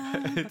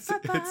yeah, it's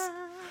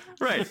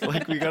right.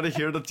 Like we got to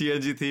hear the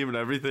TNG theme and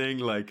everything.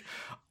 Like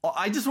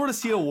I just want to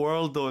see a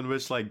world though in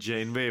which like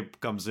Janeway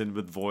comes in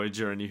with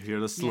Voyager and you hear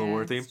the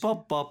slower theme, ba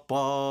ba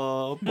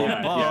ba ba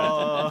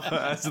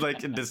ba, as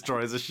like it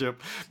destroys a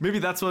ship. Maybe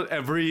that's what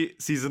every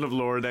season of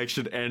Lower Decks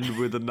should end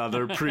with,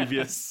 another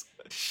previous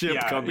ship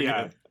coming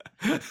in.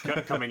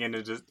 Coming in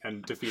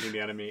and defeating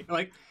the enemy,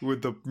 like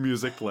with the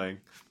music playing.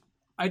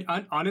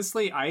 I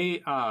honestly, I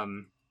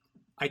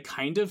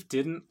kind of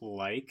didn't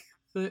like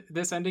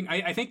this ending.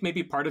 I think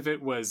maybe part of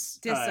it was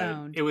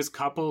disowned. It was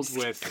coupled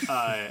with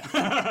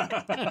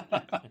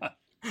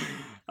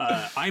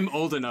I'm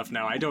old enough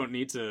now. I don't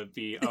need to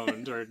be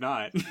owned or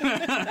not.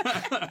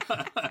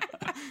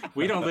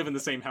 We don't live in the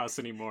same house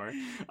anymore.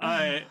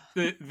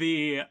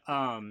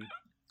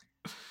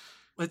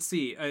 Let's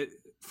see.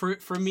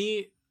 For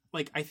me,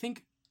 like, I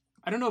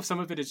don't know if some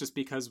of it is just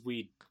because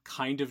we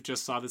kind of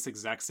just saw this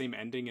exact same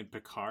ending in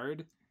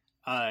Picard,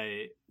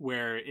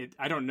 where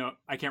I don't know,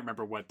 I can't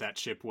remember what that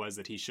ship was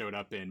that he showed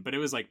up in, but it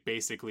was like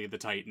basically the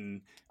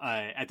Titan.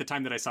 At the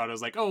time that I saw it, I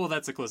was like, oh, well,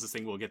 that's the closest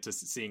thing we'll get to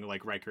seeing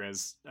like Riker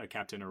as a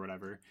captain or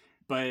whatever.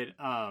 But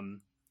I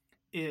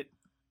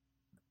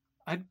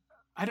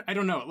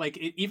don't know, like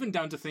even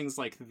down to things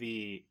like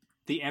the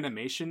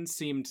animation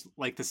seemed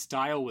like the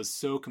style was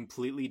so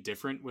completely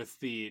different with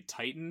the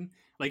Titan.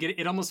 Like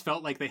it almost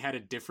felt like they had a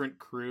different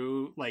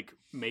crew, like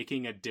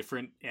making a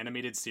different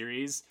animated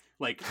series,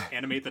 like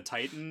animate the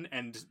Titan.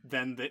 And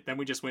then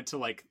we just went to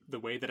like the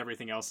way that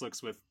everything else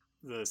looks with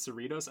the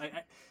Cerritos.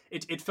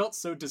 It felt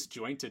so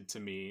disjointed to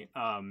me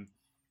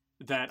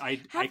that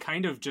I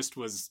kind of just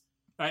was,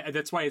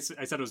 that's why I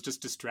said I was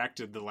just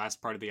distracted the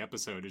last part of the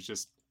episode, is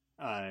just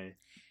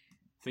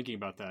thinking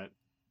about that.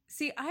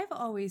 See, I've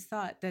always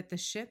thought that the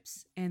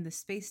ships and the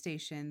space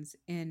stations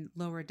in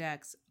Lower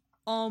Decks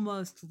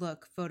almost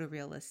look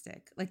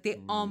photorealistic. Like they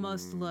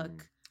almost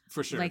look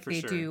for sure, like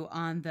they do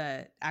on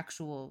the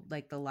actual,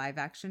 like the live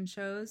action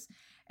shows.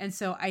 And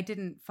so I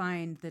didn't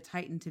find the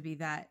Titan to be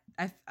that.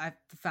 I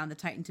found the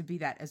Titan to be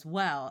that as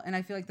well. And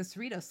I feel like the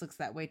Cerritos looks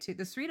that way too.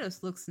 The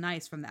Cerritos looks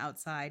nice from the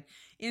outside.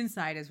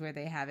 Inside is where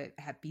they have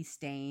be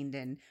stained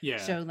and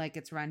shown like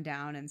it's run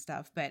down and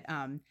stuff. But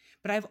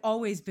I've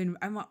always been,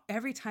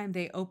 every time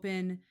they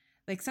open,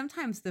 like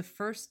sometimes the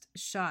first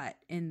shot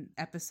in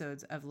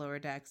episodes of Lower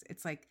Decks,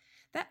 it's like,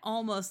 that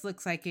almost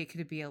looks like it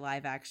could be a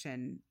live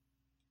action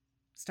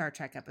Star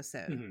Trek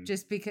episode,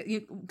 just because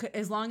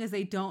as long as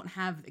they don't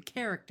have the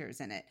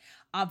characters in it.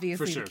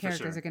 Obviously the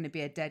characters are going to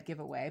be a dead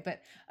giveaway, but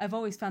I've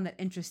always found that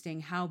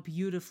interesting how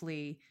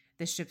beautifully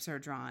the ships are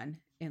drawn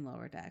in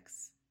Lower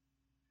Decks.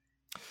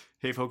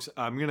 Hey, folks,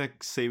 I'm going to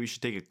say we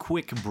should take a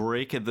quick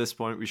break at this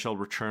point. We shall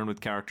return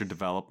with character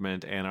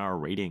development and our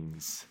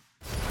ratings.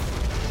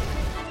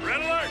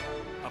 Red alert!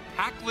 A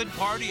Packland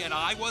party and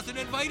I wasn't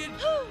invited?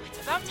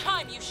 It's about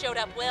time you showed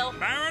up, Will.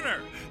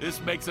 Mariner,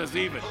 this makes us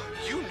even.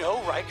 You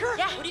know Riker?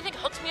 Yeah, who do you think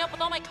hooked me up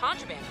with all my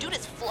contraband? Dude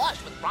is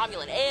flush with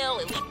Romulan ale,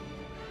 elite.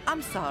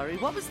 I'm sorry,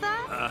 what was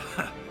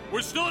that?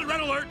 We're still at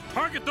red alert.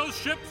 Target those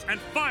ships and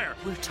fire.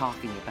 We're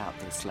talking about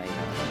this later.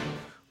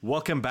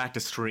 Welcome back to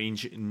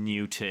Strange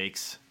New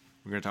Takes.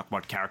 We're going to talk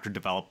about character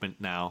development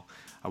now.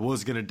 I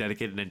was going to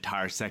dedicate an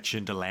entire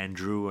section to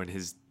Landru and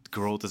his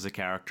growth as a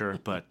character,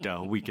 but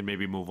we can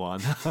maybe move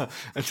on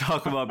and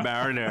talk about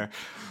Mariner,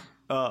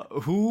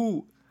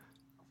 who,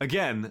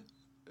 again,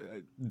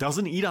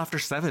 doesn't eat after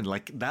 7.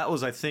 Like, that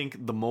was, I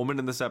think, the moment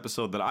in this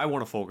episode that I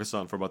want to focus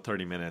on for about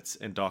 30 minutes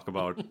and talk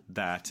about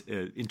that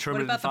intermittent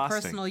What about the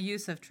fasting. personal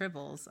use of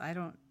tribbles? I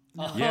don't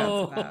know Yeah.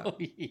 what that's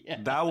about. Yeah.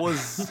 That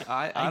was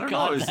I don't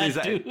got know. Is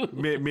that too.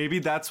 maybe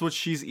that's what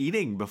she's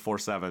eating before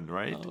 7,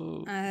 right?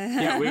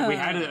 Yeah, we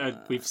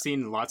had we've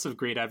seen lots of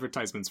great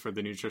advertisements for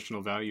the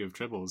nutritional value of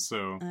tribbles.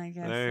 So I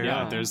guess. There you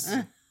yeah, go. there's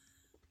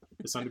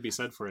something to be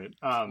said for it.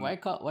 Why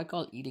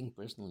call eating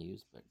personal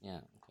use? But yeah,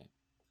 okay.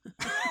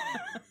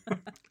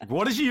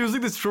 What is she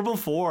using this tribble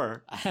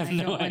for? I have I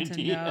no don't want to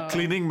idea. know.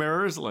 Cleaning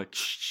mirrors? Like,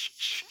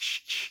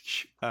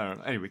 shh. I don't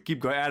know. Anyway,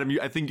 keep going. Adam,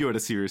 I think you had a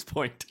serious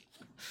point.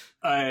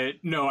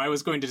 No, I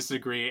was going to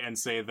disagree and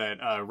say that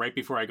right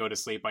before I go to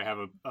sleep, I have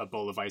a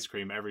bowl of ice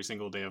cream every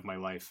single day of my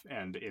life,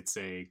 and it's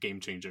a game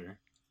changer.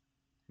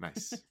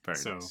 Nice. Very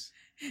So- nice.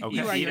 You Okay.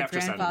 are Eat your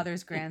after 7.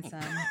 grandfather's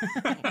grandson.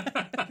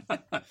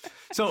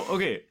 So,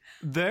 okay,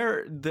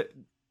 there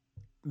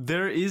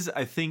is,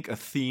 I think, a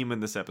theme in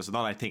this episode.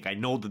 Not I think, I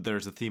know that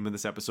there's a theme in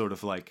this episode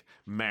of, like,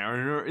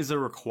 Mariner is a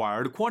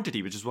required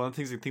quantity, which is one of the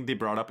things I think they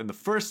brought up in the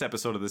first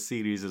episode of the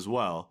series as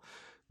well.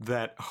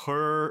 That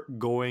her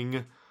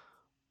going,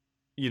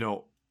 you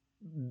know,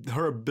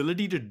 her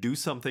ability to do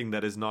something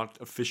that is not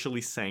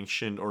officially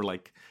sanctioned or,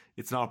 like,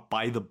 it's not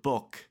by the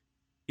book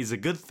is a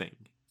good thing.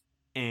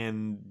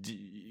 And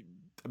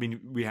I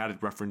mean, we had it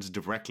referenced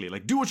directly.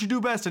 Like, do what you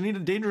do best. I need a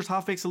dangerous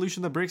half-baked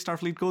solution that breaks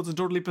Starfleet codes and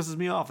totally pisses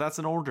me off. That's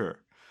an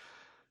order.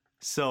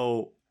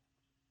 So,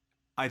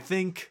 I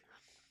think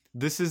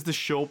this is the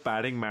show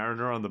patting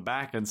Mariner on the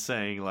back and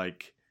saying,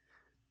 like,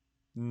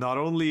 not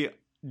only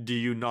do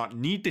you not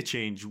need to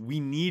change, we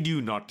need you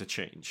not to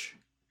change.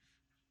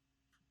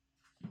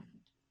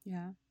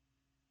 Yeah.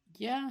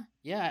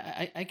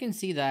 Yeah, I can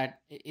see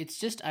that. It's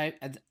just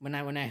when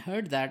I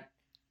heard that,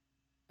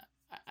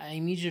 I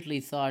immediately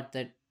thought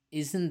that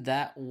isn't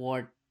that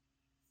what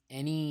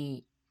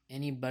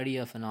anybody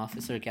of an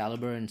officer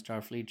caliber in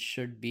Starfleet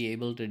should be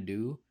able to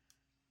do?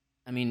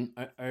 I mean,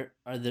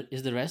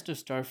 is the rest of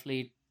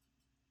Starfleet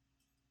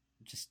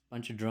just a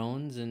bunch of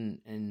drones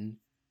and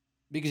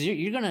because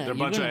you're gonna They're a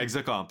bunch of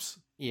execomps.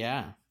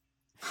 yeah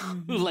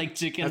who like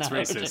chicken That's out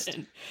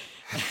racist.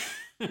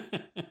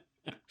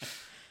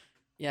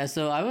 Yeah,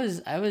 so I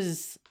was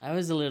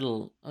a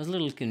little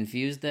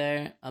confused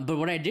there. But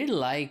what I did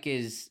like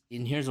is,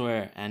 and here's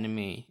where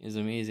anime is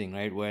amazing,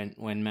 right?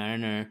 When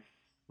Mariner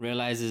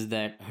realizes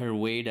that her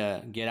way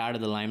to get out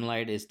of the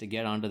limelight is to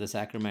get onto the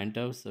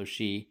Sacramento, so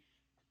she,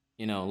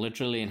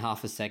 literally in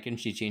half a second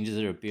she changes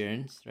her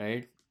appearance,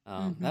 right?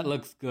 That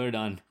looks good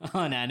on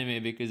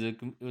anime because it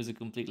was a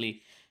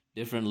completely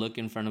different look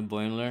in front of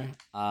Boimler.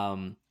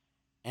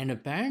 And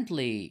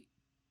apparently,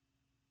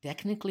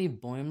 technically,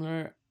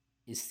 Boimler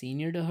is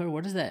senior to her.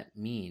 What does that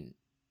mean?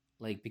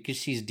 Like, because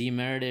she's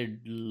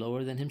demerited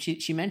lower than him.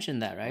 She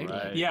mentioned that, right?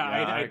 Right. Yeah,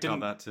 I caught didn't.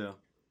 that too.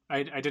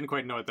 I didn't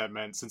quite know what that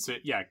meant since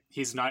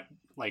he's not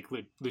like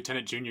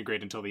Lieutenant Junior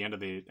grade until the end of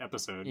the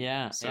episode.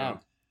 Yeah. So, Yeah.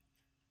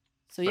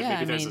 So but yeah,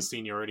 maybe I there's mean, a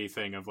seniority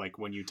thing of like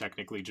when you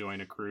technically join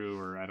a crew,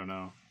 or I don't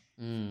know.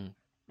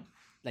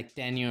 like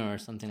tenure or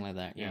something like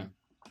that. Yeah.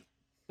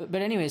 Yeah.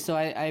 But anyway, so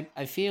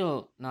I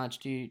feel, Notch,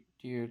 to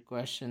your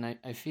question,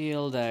 I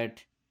feel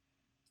that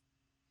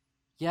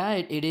yeah,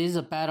 it is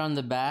a pat on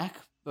the back,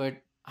 but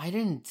I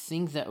didn't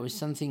think that was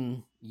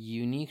something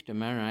unique to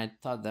Mariner. I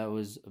thought that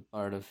was a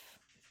part of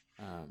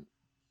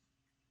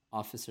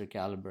officer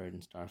caliber in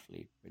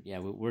Starfleet. But yeah,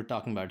 we're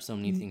talking about so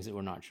many things that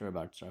we're not sure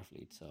about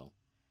Starfleet. So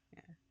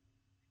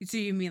So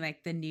you mean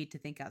like the need to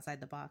think outside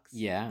the box?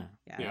 yeah.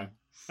 Yeah.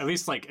 At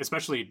least like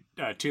especially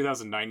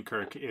 2009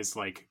 Kirk is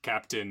like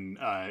Captain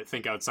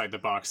think outside the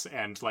box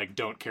and like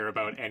don't care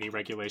about any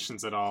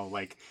regulations at all.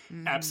 Like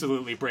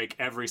absolutely break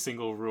every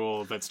single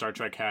rule that Star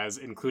Trek has,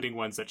 including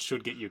ones that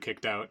should get you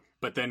kicked out,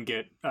 but then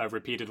get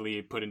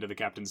repeatedly put into the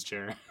captain's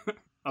chair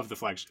of the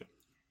flagship.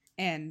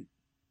 And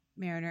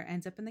Mariner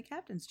ends up in the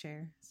captain's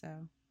chair. So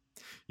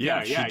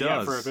Yeah, she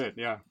does. for a bit.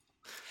 Yeah.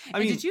 I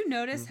And mean, did you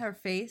notice her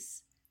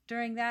face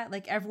during that?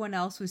 Like everyone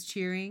else was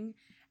cheering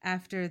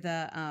after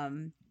the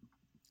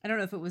I don't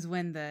know if it was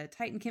when the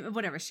Titan came,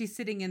 whatever. She's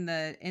sitting in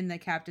the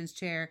captain's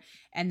chair,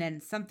 and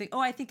then something. Oh,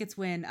 I think it's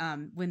when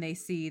they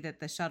see that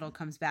the shuttle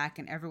comes back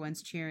and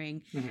everyone's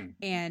cheering,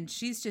 and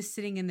she's just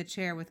sitting in the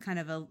chair with kind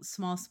of a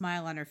small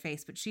smile on her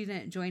face, but she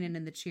didn't join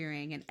in the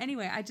cheering. And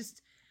anyway,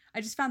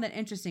 I just found that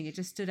interesting. It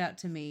just stood out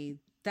to me.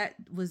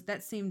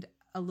 That seemed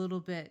a little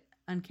bit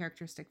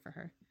uncharacteristic for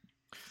her.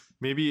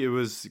 Maybe it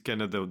was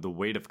kind of the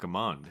weight of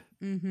command.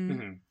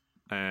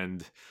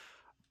 And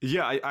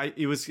yeah,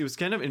 it was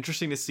kind of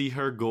interesting to see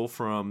her go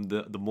from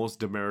the most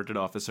demerited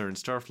officer in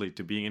Starfleet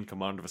to being in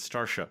command of a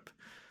starship.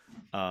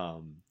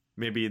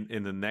 Maybe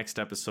in the next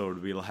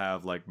episode we'll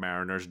have like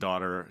Mariner's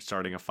daughter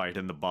starting a fight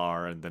in the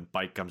bar, and then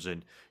Pike comes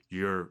in.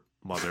 Your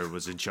mother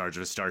was in charge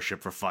of a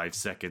starship for 5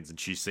 seconds and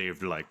she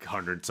saved like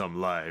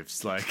 100-some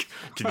lives. Like,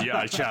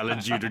 I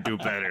challenge you to do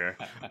better.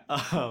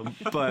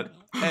 But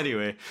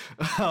anyway,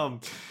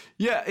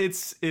 yeah,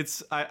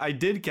 I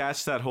did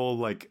catch that whole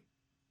like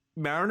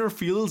Mariner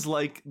feels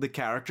like the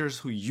characters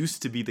who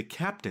used to be the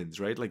captains,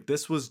 right? Like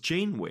this was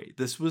Janeway,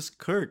 this was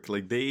Kirk.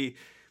 Like they,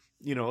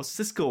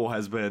 Cisco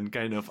has been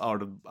kind of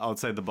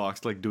outside the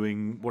box, like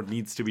doing what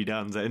needs to be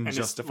done and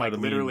justify like the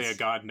literally means. a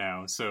god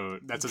now. So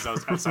that's as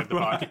outside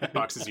the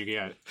box as you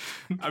get.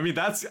 I mean,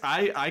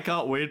 I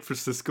can't wait for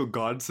Cisco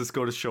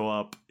to show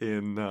up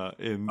in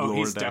Lower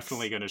He's Decks.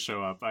 definitely going to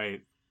show up.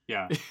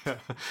 Yeah.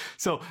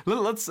 So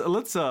let's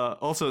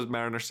also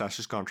Mariner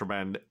stashes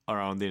contraband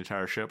around the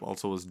entire ship.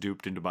 Also was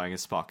duped into buying a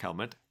Spock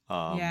helmet.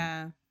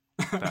 Yeah.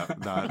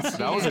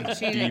 That was a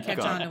she didn't deep catch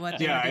cut. on to what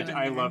they were doing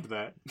I there. loved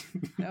that.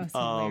 That was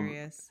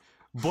hilarious.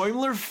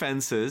 Boimler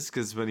fences,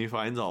 because when he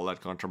finds all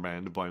that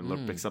contraband,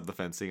 Boimler picks up the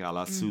fencing a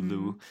la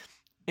Sulu.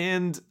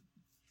 And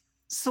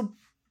so,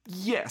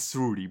 yes,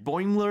 Rudy,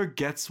 Boimler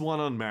gets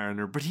one on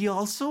Mariner, but he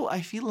also,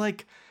 I feel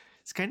like,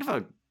 it's kind of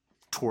a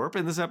twerp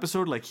in this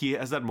episode. Like, he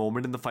has that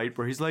moment in the fight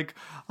where he's like,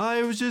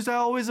 I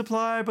always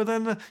apply, but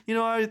then,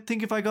 I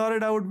think if I got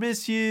it, I would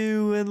miss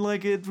you, and,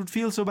 like, it would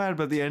feel so bad.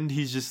 But at the end,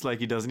 he's just, like,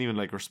 he doesn't even,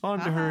 like,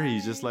 respond to her.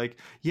 He's just like,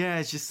 yeah,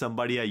 it's just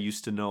somebody I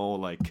used to know.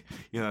 Like,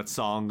 that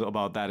song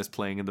about that is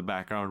playing in the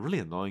background. Really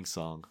annoying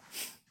song.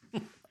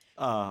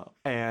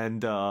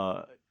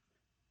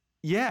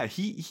 Yeah,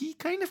 he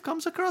kind of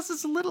comes across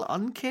as a little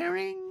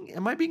uncaring.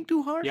 Am I being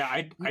too harsh? Yeah,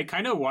 I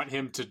kind of want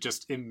him to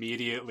just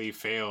immediately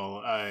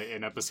fail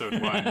in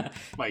episode 1,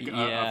 like of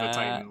a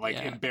Titan, like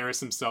embarrass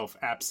himself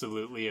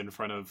absolutely in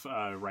front of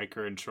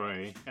Riker and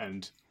Troy,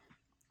 and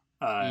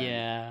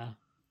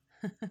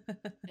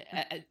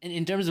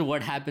in terms of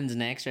what happens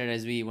next,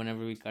 right?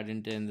 Whenever we cut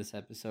into in this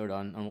episode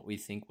on what we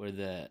think where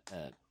the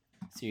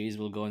series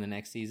will go in the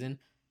next season.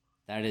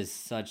 That is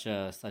such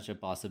a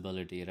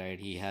possibility, right?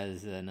 He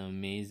has an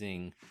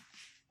amazing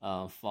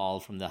fall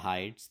from the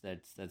heights.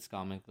 That's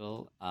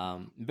comical.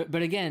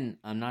 But again,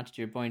 not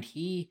to your point.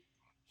 He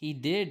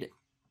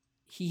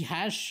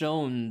has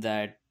shown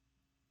that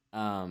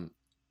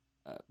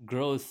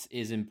growth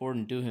is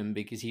important to him,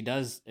 because he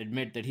does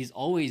admit that he's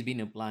always been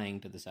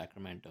applying to the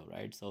Sacramento,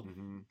 right? So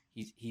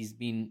he's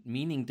been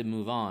meaning to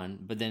move on,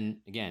 but then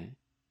again,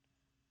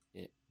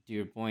 to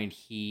your point,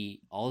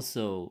 he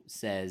also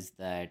says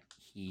that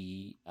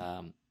he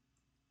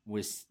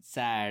was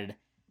sad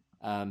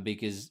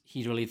because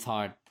he really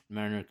thought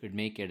Mariner could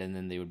make it, and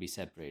then they would be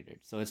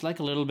separated. So it's like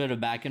a little bit of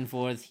back and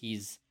forth.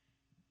 He's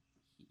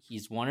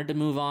wanted to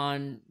move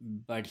on,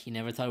 but he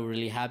never thought it would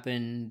really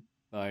happen.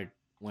 But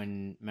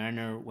when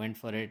Mariner went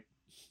for it,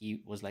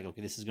 he was like,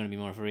 okay, this is going to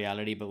be more of a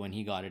reality. But when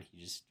he got it,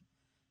 he just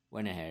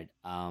went ahead.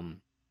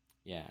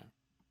 Yeah.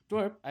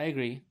 Twerp, I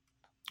agree.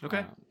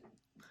 Okay.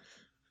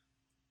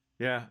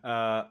 Yeah.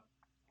 I'm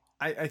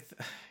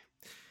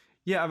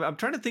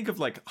trying to think of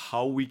like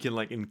how we can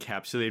like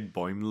encapsulate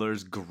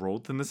Boimler's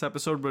growth in this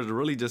episode, but it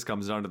really just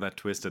comes down to that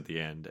twist at the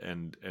end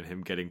and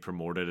him getting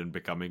promoted and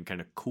becoming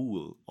kind of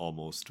cool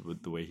almost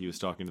with the way he was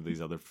talking to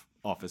these other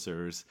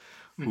officers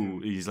who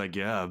he's like,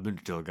 yeah, I've been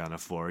to Telgana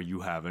 4, you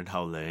haven't,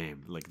 how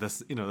lame. Like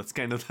that's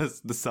kind of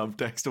the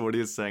subtext of what he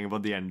was saying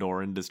about the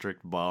Andoran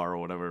district bar or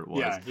whatever it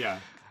was. Yeah.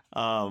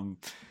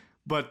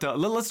 But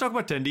let's talk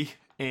about Tendi.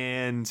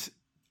 And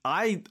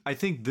I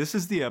think this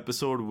is the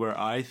episode where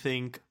I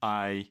think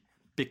I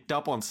picked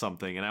up on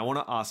something, and I want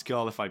to ask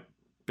y'all if I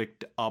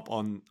picked up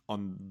on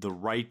the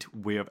right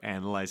way of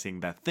analyzing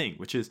that thing,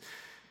 which is,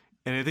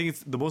 and I think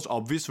it's the most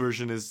obvious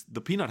version is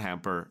the peanut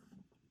hamper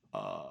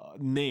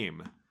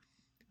name.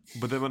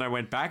 But then when I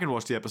went back and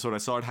watched the episode, I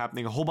saw it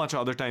happening a whole bunch of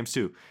other times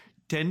too.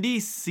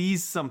 Tendi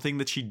sees something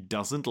that she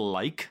doesn't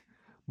like,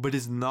 but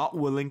is not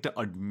willing to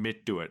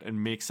admit to it,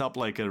 and makes up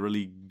like a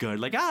really good,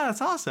 like,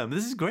 that's awesome,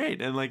 this is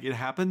great. And like it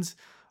happens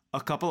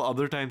a couple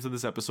other times in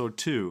this episode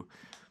too.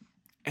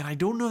 And I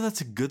don't know if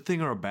that's a good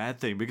thing or a bad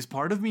thing, because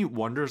part of me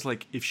wonders,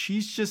 like, if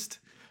she's just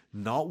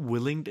not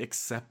willing to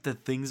accept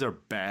that things are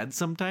bad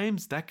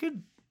sometimes, that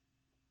could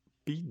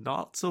be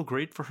not so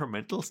great for her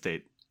mental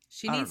state.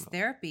 She needs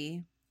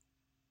therapy.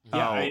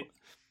 Yeah,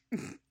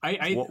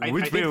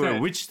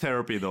 which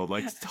therapy though?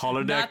 Like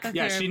holodeck?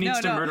 Yeah, she needs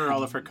to murder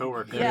all of her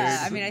coworkers.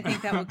 Yeah, I mean, I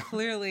think that would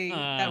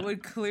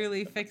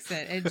clearly fix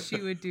it, and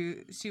she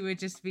would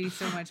just be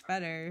so much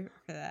better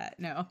for that.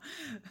 No,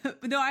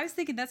 I was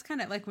thinking that's kind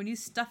of like when you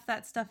stuff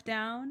that stuff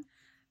down.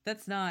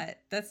 That's not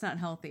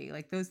healthy.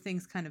 Like those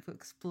things kind of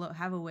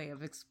have a way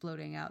of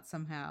exploding out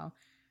somehow.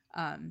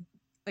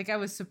 Like I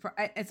was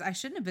surprised. I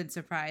shouldn't have been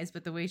surprised,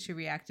 but the way she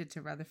reacted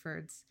to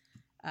Rutherford's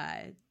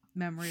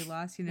memory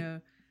loss,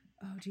 oh,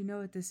 do you know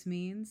what this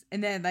means?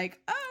 And then like,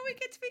 oh, we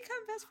get to become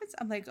best friends.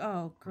 I'm like,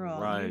 oh, girl,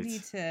 Right.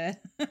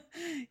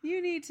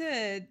 you need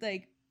to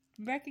like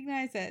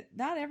recognize that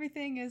not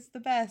everything is the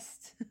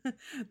best.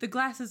 The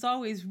glass is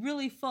always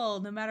really full,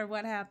 no matter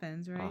what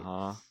happens, right?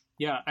 Uh-huh.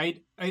 Yeah,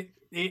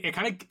 it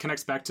kind of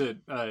connects back to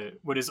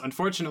what is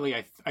unfortunately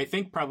I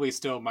think probably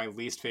still my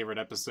least favorite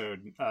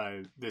episode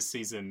this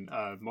season,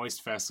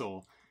 Moist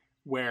Vessel,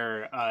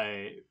 where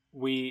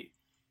we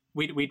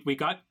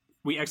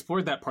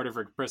explored that part of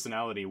her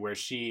personality where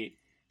she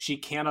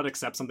cannot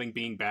accept something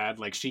being bad.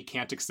 Like she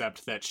can't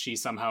accept that she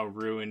somehow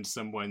ruined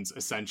someone's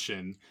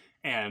ascension,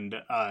 and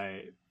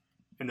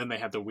then they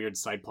had the weird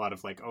side plot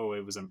of like, oh,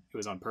 it was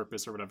on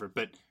purpose or whatever.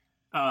 But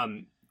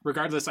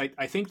regardless, I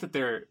think that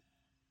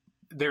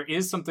there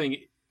is something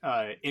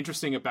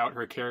interesting about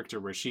her character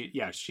where she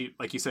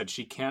like you said,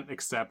 she can't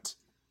accept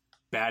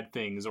bad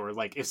things, or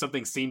like if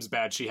something seems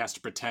bad, she has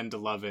to pretend to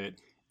love it,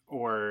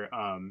 or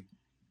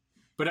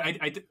but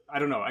I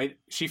don't know.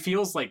 She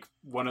feels like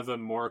one of the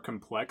more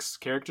complex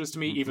characters to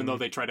me, even though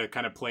they try to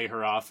kind of play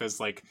her off as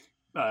like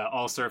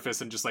all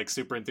surface and just like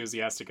super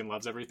enthusiastic and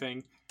loves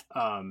everything.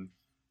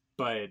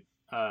 But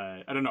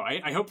I don't know.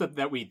 I hope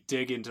that we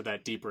dig into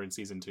that deeper in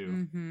season 2.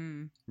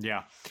 Mm-hmm.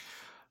 Yeah.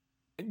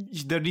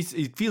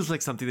 It feels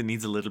like something that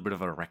needs a little bit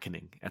of a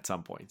reckoning at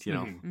some point,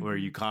 where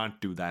you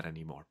can't do that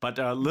anymore. But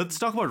let's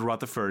talk about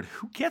Rutherford,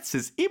 who gets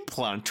his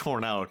implant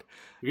torn out.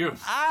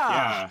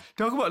 Yeah.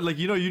 Talk about, like,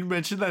 you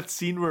mentioned that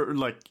scene where,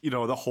 like,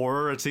 the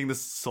horror at seeing the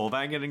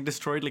Solvang getting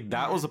destroyed. Like,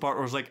 that was the part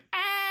where I was like,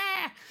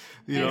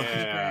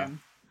 Yeah.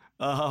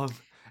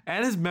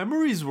 And his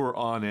memories were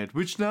on it,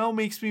 which now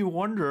makes me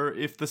wonder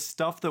if the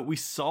stuff that we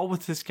saw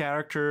with his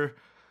character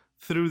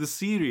through the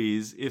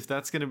series, if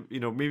that's going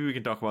to, maybe we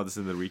can talk about this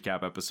in the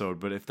recap episode,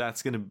 but if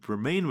that's going to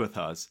remain with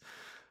us.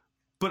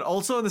 But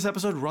also in this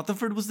episode,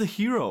 Rutherford was the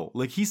hero.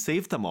 Like, he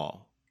saved them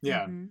all.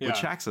 Yeah. With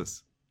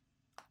Shaxus.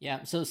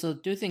 Yeah, so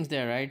two things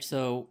there, right?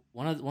 So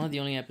one of the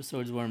only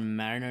episodes where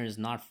Mariner is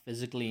not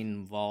physically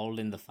involved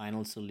in the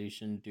final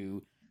solution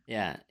to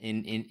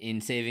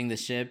in saving the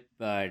ship,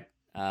 but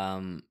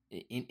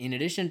in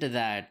addition to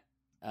that,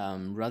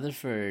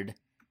 Rutherford,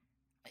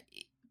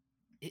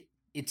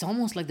 it's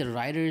almost like the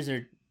writers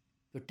are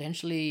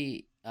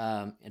potentially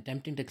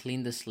attempting to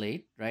clean the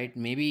slate, right?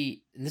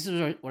 Maybe, and this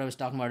is what I was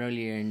talking about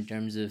earlier in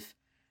terms of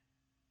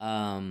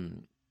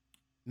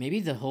maybe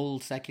the whole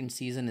second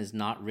season is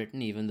not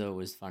written, even though it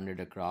was funded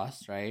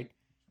across, right?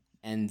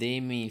 And they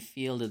may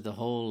feel that the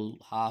whole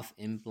half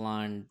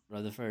implant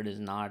Rutherford is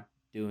not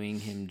doing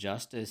him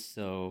justice,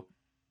 so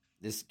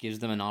this gives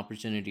them an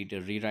opportunity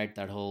to rewrite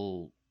that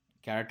whole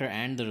character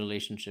and the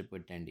relationship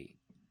with Tendi.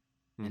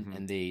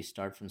 And they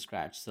start from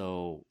scratch.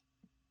 So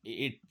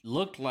it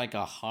looked like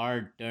a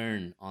hard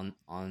turn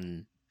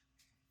on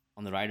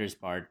the writer's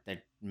part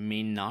that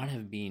may not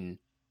have been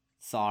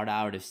thought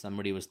out if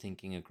somebody was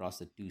thinking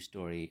across a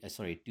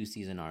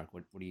 2-season arc.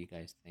 What do you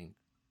guys think?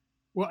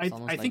 Well, It's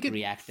almost I think like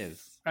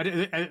reactive.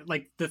 I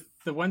like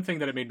the one thing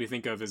that it made me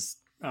think of is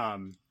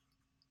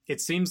it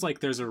seems like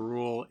there's a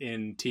rule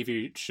in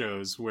TV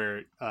shows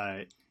where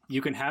you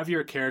can have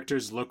your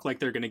characters look like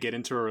they're going to get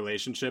into a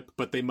relationship,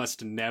 but they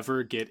must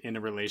never get in a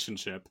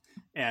relationship.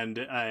 And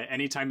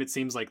anytime it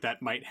seems like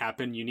that might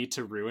happen, you need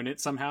to ruin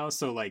it somehow.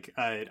 So like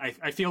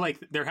I feel like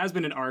there has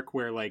been an arc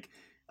where like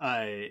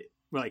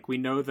we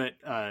know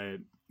that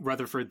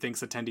Rutherford thinks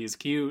that Tendi is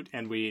cute,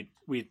 and we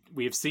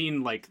have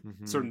seen like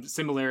sort of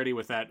similarity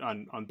with that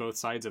on both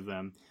sides of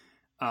them.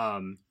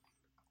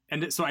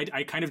 And so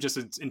I kind of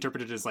just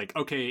interpreted it as like,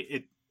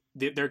 okay,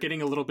 they're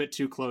getting a little bit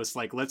too close.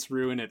 Like, let's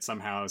ruin it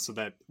somehow so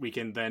that we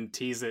can then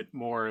tease it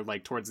more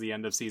like towards the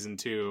end of season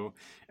 2.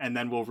 And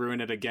then we'll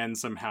ruin it again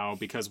somehow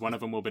because one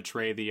of them will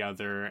betray the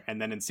other. And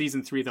then in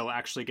season 3, they'll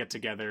actually get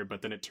together.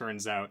 But then it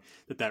turns out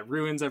that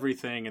ruins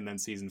everything. And then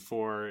season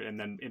 4, and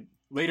then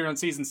later on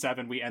season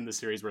 7, we end the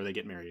series where they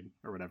get married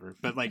or whatever.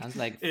 But like, Sounds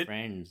like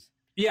Friends.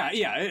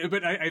 Yeah,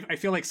 but I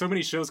feel like so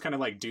many shows kind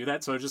of like do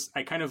that, so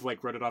I kind of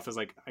like wrote it off as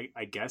like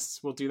I guess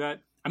we'll do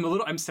that.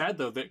 I'm sad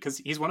though that because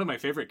he's one of my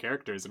favorite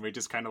characters and we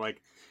just kind of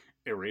like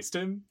erased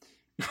him.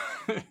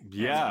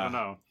 Yeah, I don't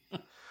know.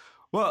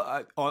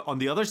 Well, on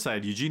the other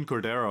side, Eugene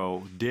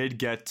Cordero did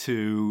get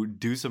to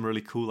do some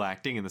really cool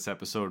acting in this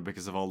episode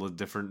because of all the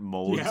different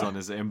molds on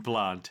his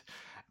implant.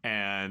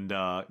 And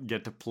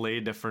get to play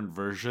different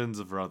versions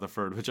of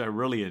Rutherford, which I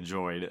really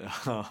enjoyed.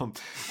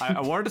 I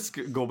wanted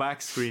to go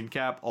back, screen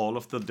cap all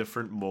of the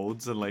different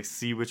modes and like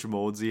see which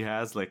modes he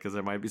has, like because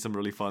there might be some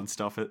really fun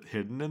stuff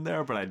hidden in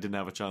there, but I didn't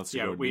have a chance to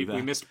go do that.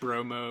 We missed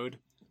bro mode.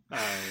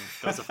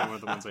 That's one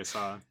of the ones I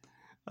saw.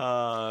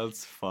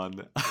 It's fun.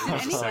 Did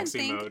anyone Sexy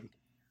think, mode.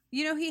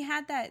 He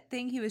had that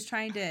thing he was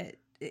trying to...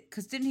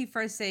 Because didn't he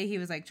first say he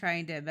was like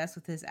trying to mess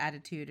with his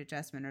attitude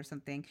adjustment or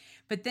something?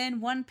 But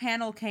then one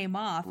panel came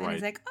off and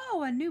he's like,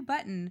 oh, a new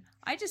button.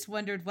 I just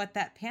wondered what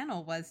that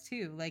panel was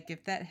too. Like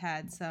if that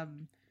had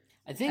some,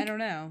 I don't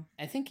know.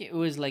 I think it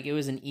was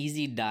an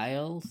easy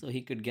dial so he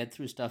could get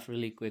through stuff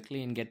really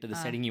quickly and get to the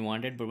setting he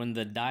wanted. But when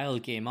the dial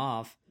came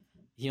off,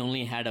 he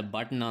only had a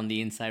button on the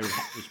inside,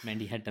 which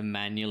meant he had to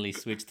manually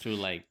switch through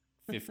like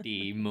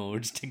 50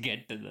 modes to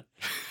get to the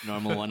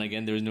normal one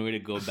again. There was no way to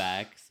go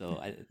back,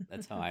 so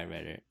that's how I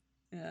read it.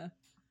 Yeah.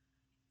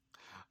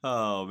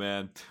 Oh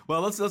man. Well,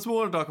 let's move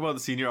on to talk about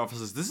the senior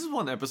officers. This is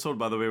one episode,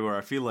 by the way, where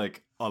I feel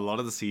like a lot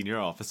of the senior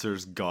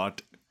officers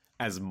got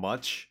as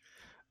much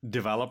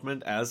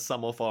development as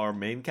some of our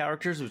main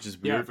characters, which is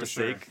weird to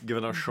say,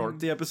 given how short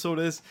the episode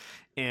is.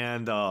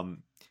 And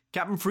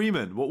Captain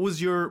Freeman, what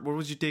was your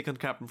take on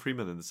Captain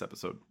Freeman in this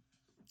episode?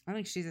 I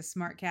think she's a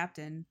smart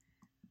captain.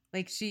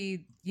 Like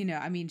she,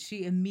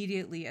 she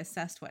immediately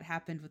assessed what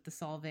happened with the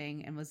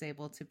solving and was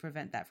able to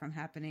prevent that from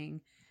happening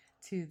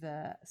to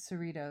the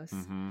Cerritos.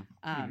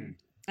 And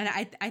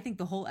I think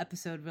the whole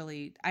episode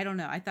really, I don't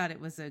know. I thought it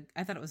was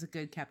a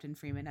good Captain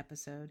Freeman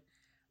episode.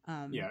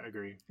 Yeah,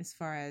 agree. As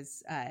far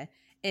as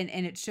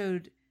and it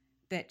showed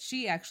that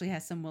she actually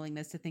has some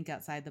willingness to think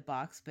outside the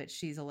box, but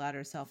she's allowed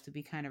herself to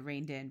be kind of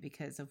reined in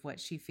because of what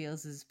she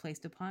feels is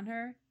placed upon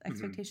her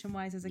expectation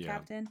wise as a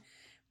captain.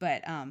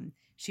 But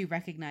she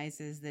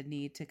recognizes the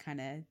need to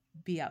kind of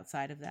be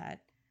outside of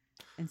that.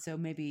 And so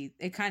maybe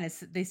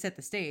they set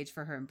the stage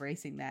for her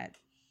embracing that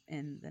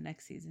in the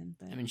next season.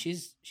 But I mean,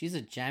 she's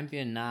a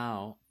champion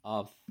now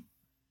of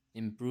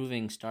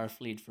improving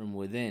Starfleet from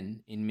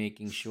within in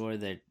making sure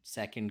that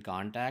second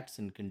contacts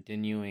and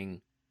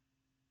continuing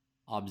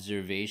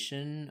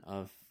observation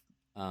of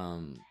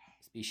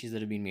species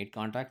that have been made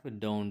contact with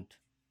don't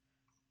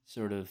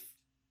sort of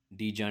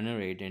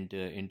degenerate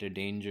into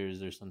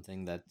dangers or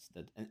something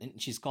and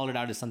she's called it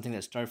out as something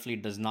that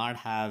Starfleet does not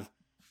have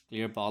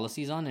clear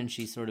policies on, and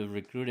she sort of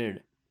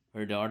recruited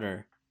her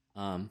daughter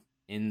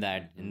in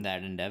that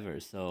endeavor.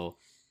 So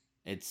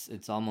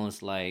it's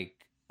almost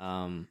like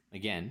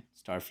again,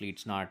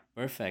 Starfleet's not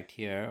perfect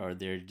here, or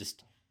they're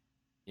just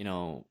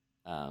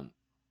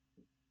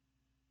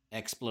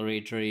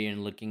exploratory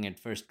and looking at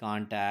first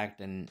contact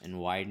and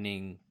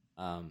widening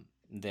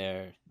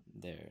their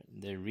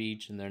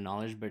reach and their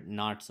knowledge, but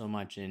not so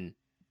much in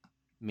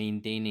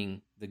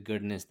maintaining the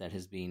goodness that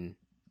has been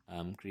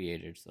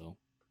created. So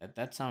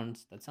that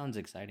sounds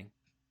exciting.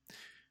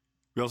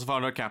 We also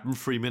found out Captain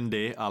Freeman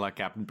Day, a la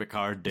Captain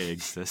Picard Day,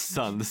 exists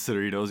on the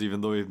Cerritos,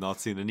 even though we've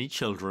not seen any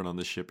children on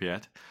the ship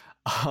yet.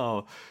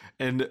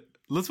 And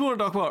let's move on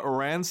to talk about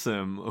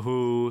Ransom,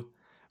 who,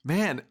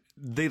 man,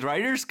 the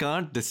writers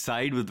can't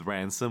decide with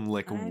Ransom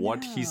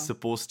what he's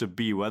supposed to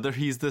be, whether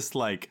he's this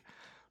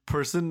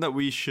person that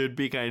we should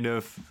be kind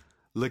of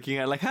looking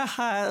at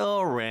haha,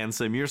 oh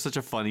Ransom, you're such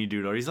a funny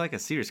dude, or he's a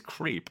serious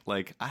creep.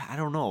 I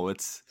don't know.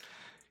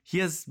 He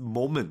has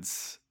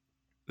moments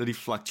that he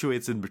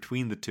fluctuates in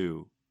between the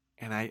two,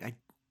 and I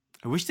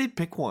wish they'd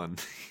pick one.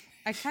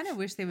 I kind of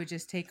wish they would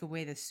just take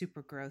away the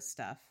super gross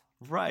stuff.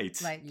 Right.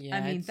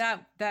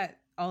 That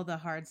all the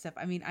hard stuff.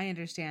 I mean, I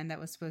understand that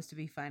was supposed to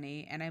be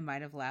funny, and I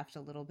might have laughed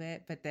a little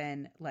bit, but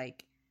then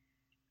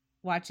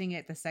watching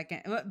it the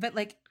second,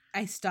 but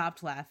I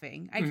stopped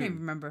laughing. I can't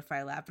remember if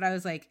I laughed, but I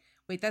was like,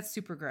 wait, that's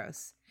super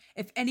gross.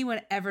 If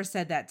anyone ever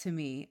said that to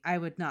me, I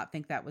would not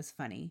think that was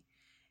funny.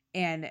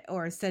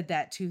 Or said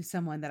that to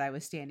someone that I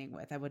was standing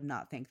with, I would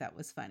not think that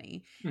was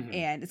funny.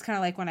 And it's kind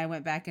of like when I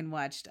went back and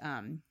watched,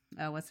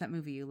 what's that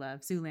movie you love?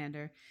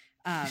 Zoolander.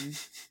 I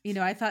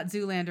thought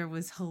Zoolander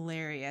was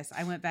hilarious.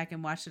 I went back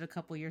and watched it a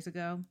couple years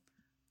ago.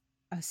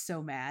 I was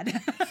so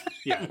mad.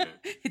 Yeah,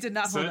 it did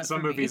not hold up.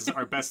 Some movies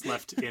are best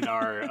left in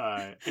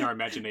our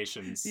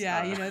imaginations.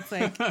 Yeah, it's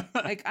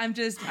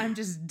I'm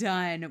just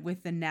done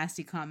with the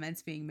nasty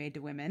comments being made to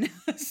women.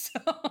 So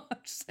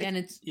and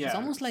it's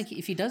almost like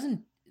if he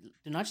doesn't,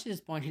 to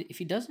Nach's point, if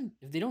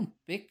they don't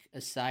pick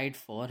a side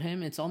for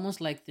him, it's almost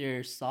like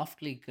they're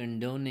softly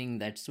condoning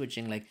that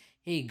switching.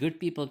 Hey, good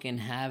people can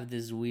have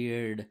this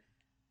weird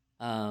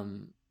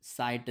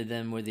side to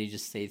them where they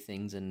just say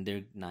things and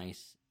they're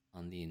nice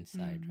on the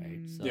inside,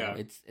 right? So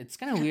it's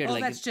kind of weird. Well,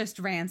 that's just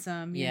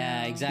Ransom.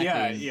 Yeah,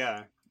 exactly.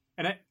 Yeah.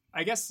 And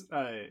I guess,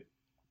 I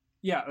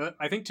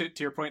think to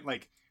your point,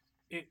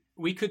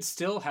 we could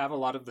still have a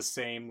lot of the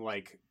same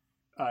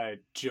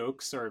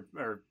jokes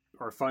or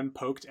fun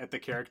poked at the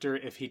character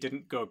if he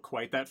didn't go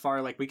quite that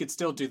far. We could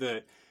still do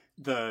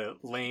the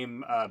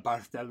lame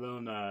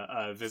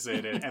Barcelona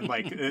visit and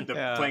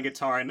playing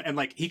guitar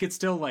and he could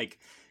still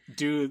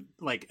do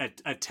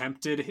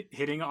attempted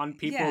hitting on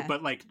people,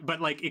 but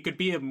it could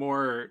be a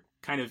more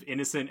kind of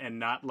innocent and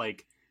not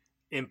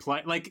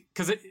imply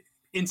because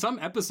in some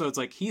episodes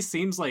he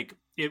seems like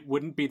it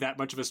wouldn't be that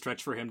much of a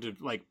stretch for him to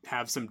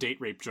have some date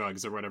rape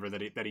drugs or whatever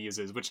that he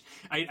uses, which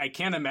I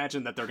can't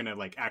imagine that they're gonna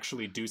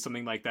actually do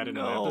something like that in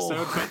an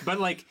episode, but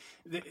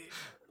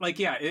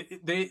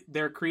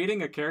they're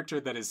creating a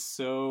character that is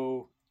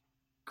so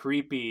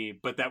creepy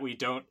but that we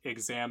don't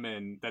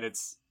examine, that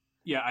it's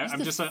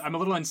I'm a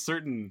little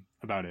uncertain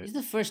about it. He's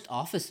the first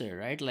officer,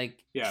 right?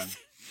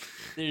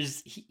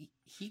 There's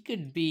he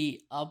could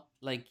be up,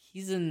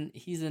 he's in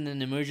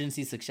an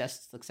emergency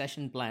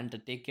succession plan to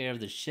take care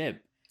of the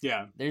ship.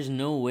 Yeah. There's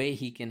no way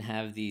he can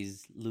have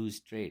these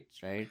loose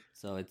traits, right?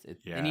 So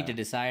they need to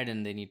decide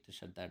and they need to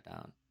shut that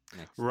down.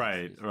 next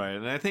Right, season. right.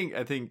 And I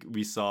think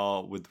we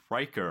saw with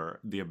Riker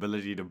the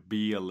ability to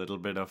be a little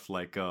bit of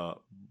like a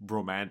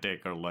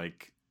romantic or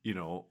like, you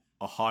know,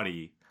 a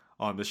hottie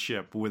on the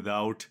ship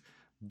without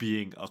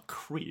being a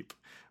creep,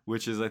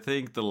 which is I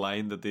think the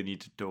line that they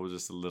need to toe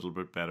just a little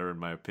bit better in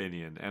my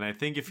opinion. And I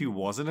think if he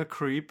wasn't a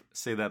creep,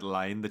 say that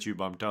line that you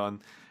bumped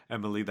on,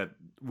 Emily, that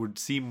would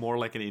seem more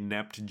like an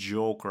inept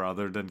joke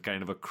rather than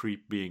kind of a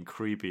creep being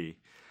creepy.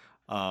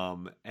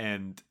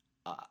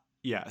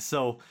 Yeah,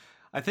 so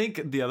I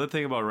think the other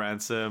thing about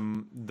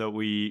Ransom that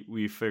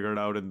we figured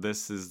out in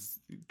this is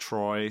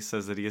Troy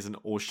says that he has an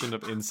ocean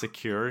of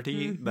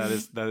insecurity. That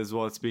is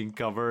what's being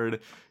covered.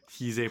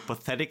 He's a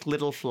pathetic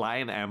little fly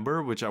in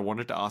amber, which I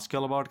wanted to ask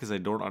y'all about because I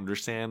don't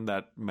understand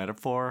that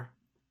metaphor,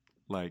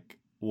 like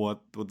what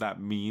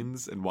that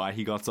means and why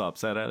he got so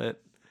upset at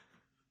it.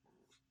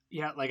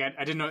 Yeah, like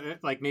I didn't know.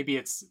 Like maybe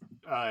it's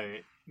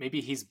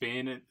maybe he's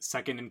been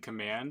second in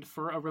command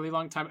for a really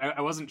long time.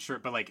 I wasn't sure,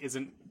 but like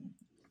isn't.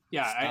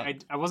 Yeah,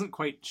 I wasn't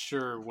quite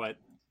sure what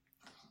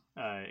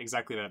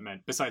exactly that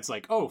meant. Besides,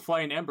 like, oh,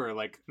 flying ember.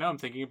 Like, now I'm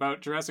thinking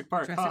about Jurassic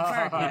Park.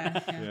 Yeah.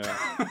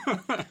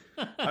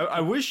 I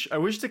wish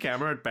the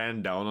camera had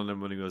panned down on him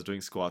when he was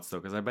doing squats though,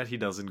 because I bet he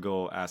doesn't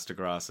go ass to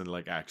grass and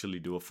like actually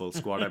do a full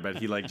squat. I bet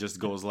he like just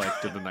goes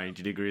like to the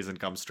 90 degrees and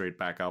comes straight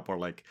back up, or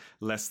like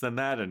less than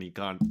that, and he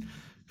can't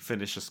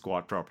finish a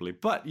squat properly.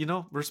 But you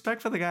know,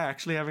 respect for the guy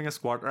actually having a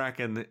squat rack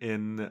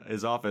in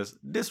his office.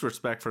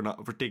 Disrespect for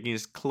taking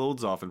his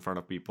clothes off in front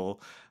of people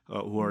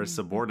who are his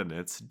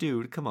subordinates.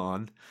 Dude, come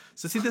on.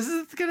 So see, this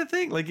is the kind of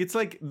thing. Like, it's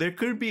like there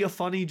could be a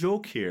funny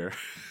joke here.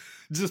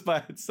 Just by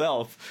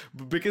itself,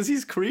 but because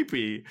he's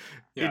creepy,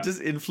 it just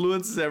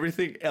influences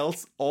everything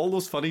else. All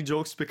those funny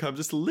jokes become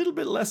just a little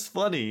bit less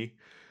funny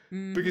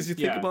because you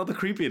think about the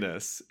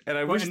creepiness. And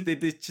I wish they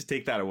did just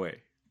take that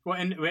away. Well,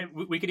 and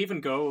we could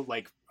even go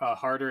like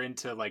harder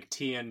into like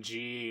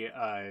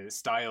TNG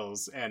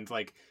styles, and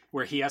like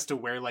where he has to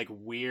wear like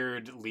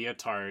weird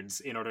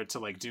leotards in order to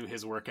like do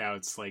his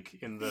workouts, like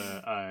in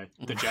the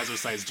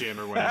Jazzercise gym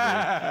or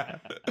whatever.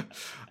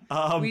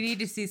 We need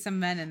to see some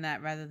men in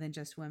that rather than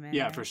just women.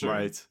 Yeah, for sure.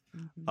 Right.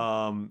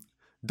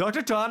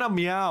 Dr. Tana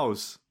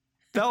meows.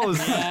 That was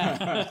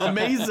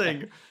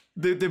amazing.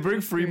 They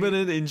bring Freeman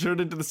in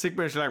injured into the sick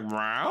bay. She's like,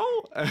 meow.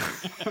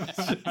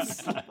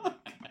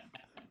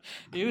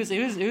 It was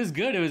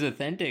good. It was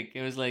authentic.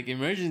 It was like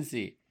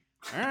emergency.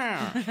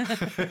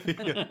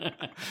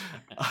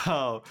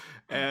 Oh,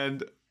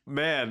 and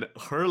man,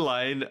 her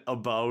line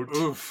about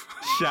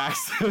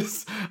Shax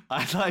is,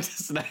 I'd like to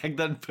snag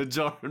that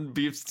Bajoran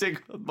beef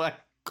stick with my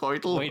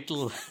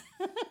coital.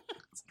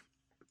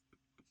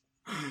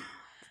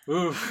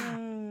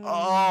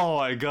 Oh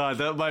my god,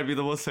 that might be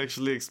the most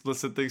sexually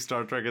explicit thing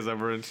Star Trek has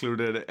ever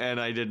included, and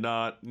I did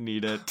not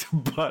need it,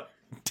 but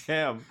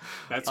damn.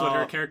 That's what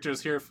her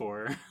character's here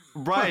for.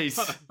 Right.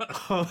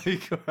 Holy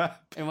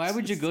crap. And why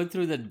would you go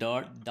through the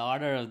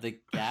daughter of the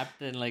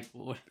captain? Like,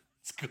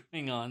 what's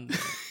going on there?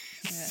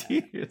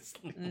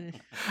 Seriously.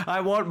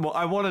 I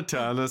want a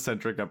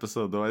Tana-centric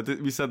episode, though.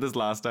 We said this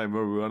last time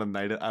where we want a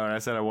night I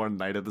said I want a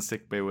night at the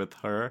sick bay with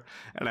her,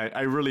 and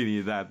I really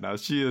need that now.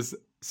 She is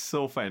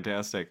so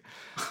fantastic.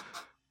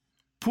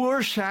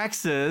 Poor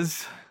Shax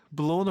is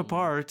blown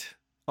apart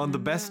on the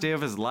best day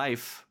of his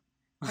life.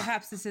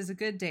 Perhaps this is a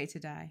good day to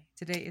die.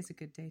 Today is a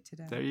good day to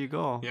die. There you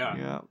go.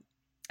 Yeah.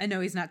 I know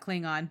he's not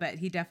Klingon, but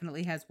he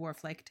definitely has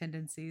Worf-like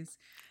tendencies.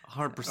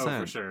 100%.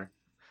 Oh, for sure.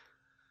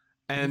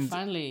 And he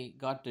finally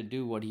got to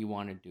do what he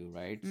wanted to,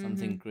 right?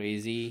 Something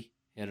crazy,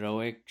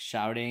 heroic,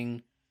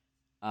 shouting,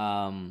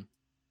 having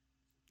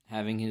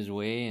his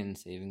way and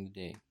saving the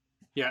day.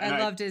 Yeah, I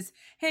loved his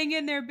 "Hang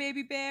in there,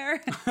 baby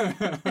bear."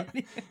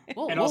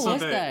 And also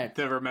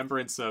the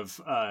remembrance of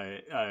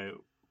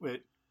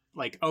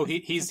like, oh,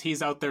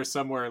 he's out there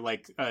somewhere,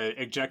 like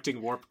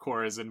ejecting warp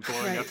cores and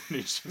blowing up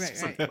new ships or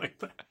something like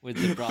that.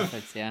 With the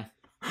prophets, yeah.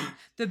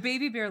 The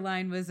baby bear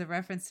line was a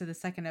reference to the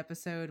second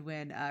episode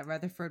when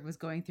Rutherford was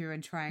going through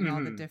and trying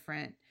all the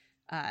different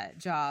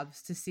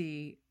jobs to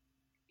see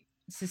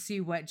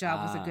what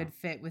job was a good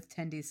fit with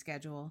Tendy's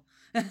schedule.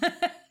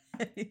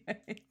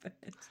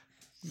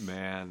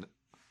 man,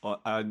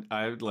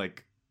 I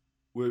like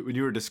when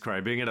you were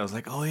describing it, I was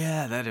like, oh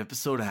yeah, that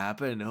episode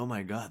happened. Oh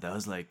my god, that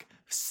was like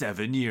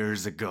 7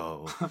 years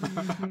ago.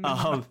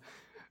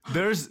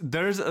 There's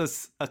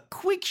a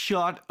quick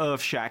shot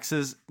of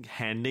Shax's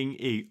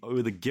handing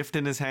with a gift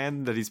in his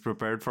hand that he's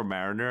prepared for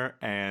Mariner,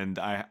 and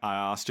I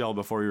asked y'all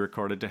before we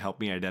recorded to help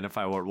me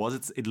identify what it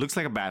was. It looks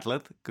like a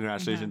bat'leth.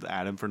 Congratulations,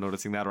 Adam, for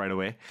noticing that right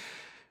away.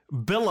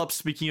 Billup,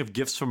 speaking of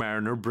gifts for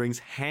Mariner, brings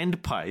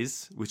hand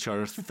pies, which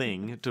are a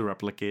thing to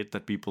replicate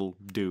that people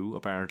do,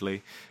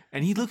 apparently.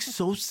 And he looks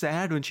so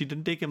sad when she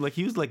didn't take him. Like,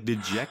 he was, like,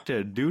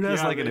 dejected. Dude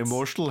has, like, an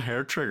emotional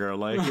hair trigger.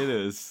 Like, it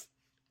is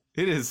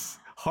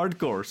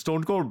hardcore.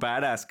 Stone Cold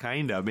badass,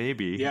 kinda,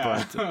 maybe.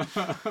 Yeah.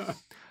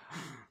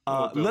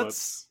 But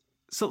let's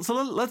talk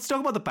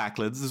about the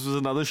Packlids. This was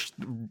another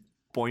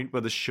point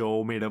where the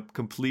show made a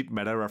complete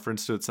meta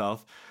reference to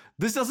itself.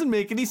 This doesn't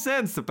make any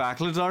sense. The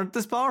Packlids aren't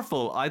this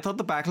powerful. I thought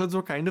the Packlids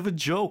were kind of a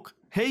joke.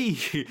 Hey,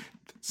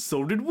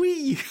 so did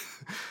we.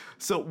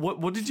 So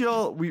what did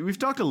y'all... We've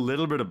talked a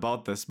little bit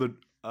about this, but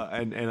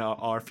and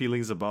our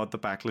feelings about the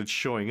Packlids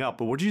showing up.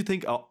 But what do you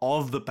think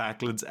of the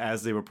Packlids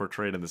as they were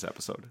portrayed in this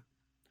episode?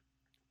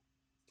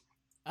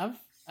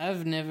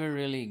 I've never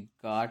really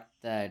got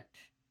that...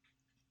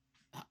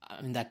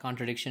 I mean, that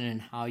contradiction in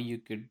how you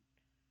could,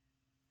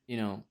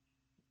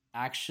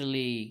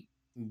 actually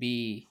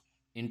be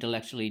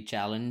intellectually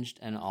challenged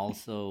and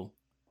also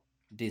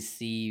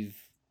deceive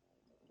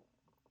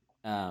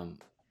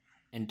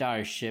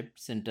entire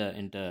ships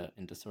into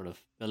sort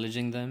of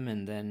pillaging them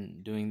and then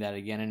doing that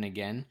again and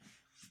again.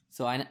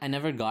 So I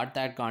never got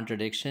that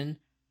contradiction.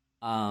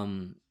 I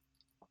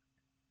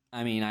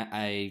mean,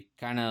 I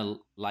kind of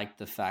like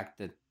the fact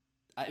that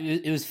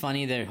it was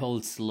funny, their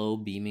whole slow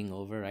beaming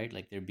over, right?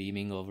 Like they're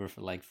beaming over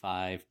for like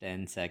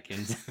 5-10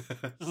 seconds,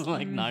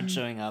 like not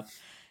showing up.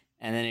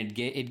 And then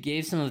it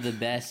gave some of the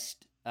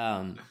best,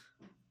 I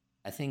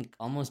think,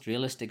 almost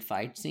realistic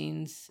fight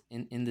scenes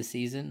in the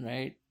season,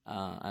 right?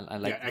 I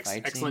like the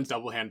fight excellent scenes.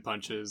 double hand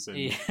punches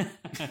and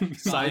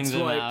calling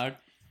them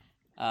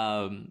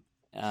out.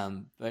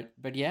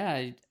 But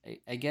yeah,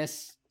 I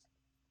guess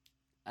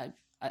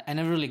I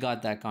never really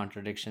got that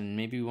contradiction.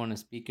 Maybe we want to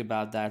speak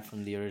about that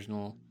from the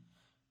original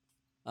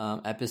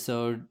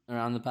episode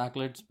around the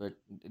Packlids, but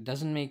it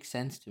doesn't make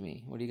sense to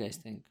me. What do you guys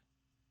think?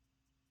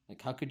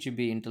 Like, how could you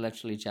be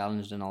intellectually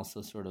challenged and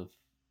also sort of...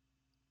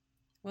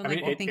 Well,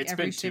 like, I think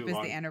every ship is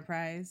the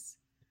Enterprise.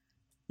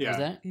 Yeah. Is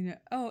that?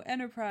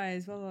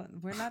 Enterprise. Well,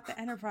 we're not the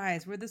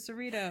Enterprise. We're the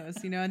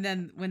Cerritos, And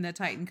then when the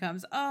Titan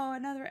comes,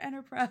 another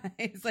Enterprise.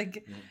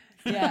 Like,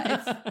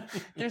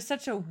 there's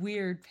such a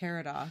weird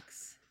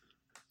paradox.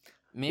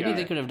 Maybe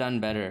they could have done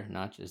better,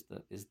 not just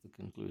is the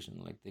conclusion.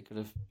 Like, they could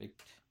have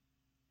picked...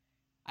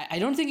 I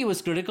don't think it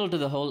was critical to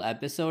the whole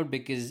episode,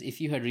 because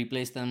if you had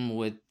replaced them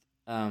with,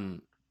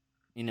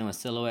 a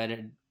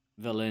silhouetted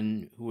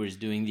villain who was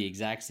doing the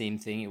exact same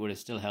thing, it would have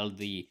still held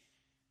the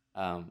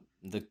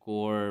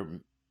core,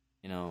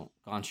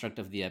 construct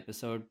of the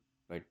episode.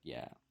 But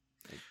yeah.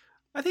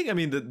 I think,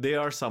 that they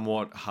are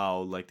somewhat how,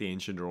 like, the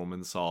ancient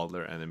Romans saw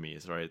their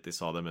enemies, right? They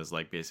saw them as,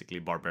 like, basically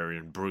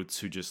barbarian brutes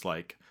who just,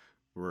 like,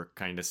 were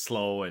kind of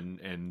slow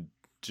and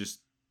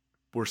just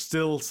were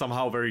still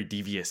somehow very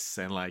devious,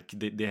 and like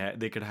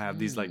they could have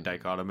these like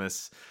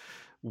dichotomous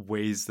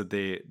ways that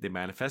they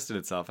manifested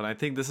itself. And I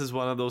think this is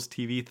one of those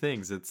TV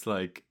things. It's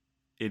like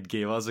it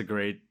gave us a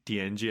great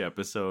TNG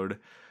episode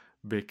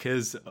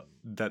because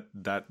that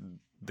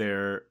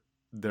they're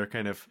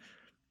kind of,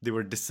 they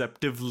were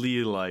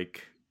deceptively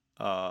like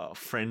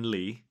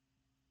friendly,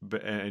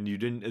 and you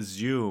didn't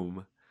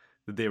assume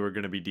that they were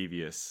going to be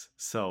devious.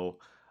 So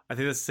I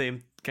think that's the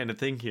same kind of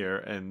thing here,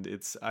 and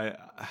it's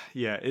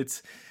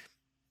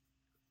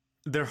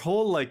their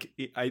whole, like,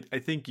 I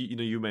think,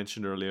 you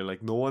mentioned earlier,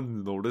 like, no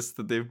one noticed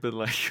that they've been,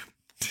 like,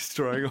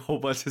 destroying a whole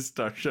bunch of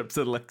starships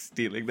and, like,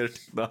 stealing their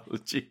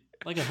technology.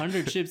 Like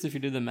 100 ships if you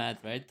do the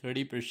math, right?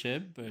 30 per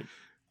ship, but...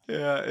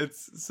 Yeah,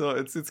 it's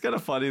kind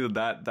of funny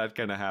that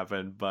kind of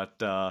happened,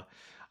 but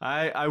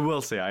I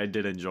will say I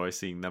did enjoy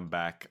seeing them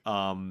back.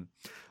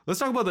 Let's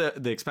talk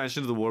about the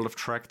expansion of the world of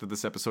Trek that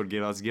this episode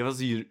gave us. It gave us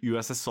the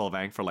USS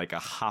Solvang for, like, a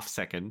half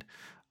second.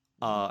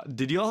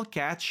 Did y'all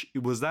catch,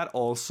 was that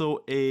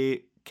also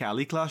a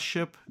Cali class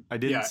ship? I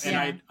didn't. Yeah, see.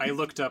 And I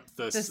looked up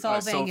the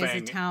Solvang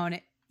is a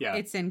town. Yeah,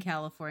 it's in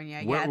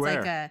California.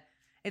 Where?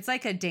 It's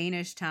like a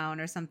Danish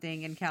town or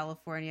something in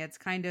California. It's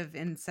kind of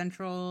in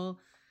central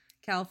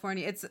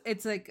California. It's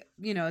like,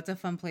 it's a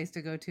fun place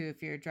to go to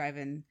if you're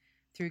driving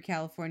through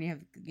California.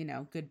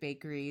 Have good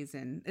bakeries,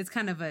 and it's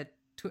kind of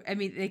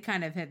they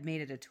kind of have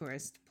made it a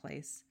tourist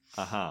place.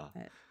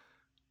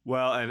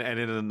 Well, and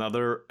in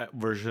another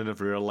version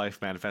of real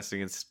life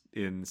manifesting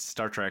in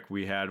Star Trek,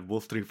 we had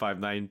Wolf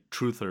 359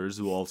 truthers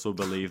who also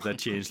believe that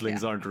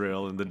changelings aren't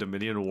real and the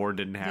Dominion War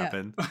didn't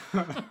happen.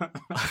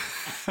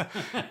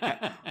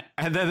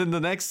 And then in the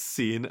next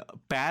scene,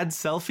 bad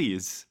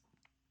selfies.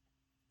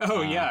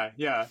 Oh, yeah.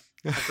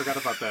 I forgot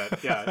about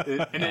that. Yeah.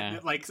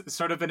 It like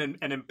sort of an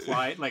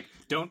implied, like,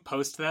 don't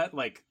post that.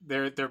 Like,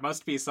 there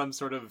must be some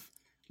sort of,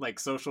 like,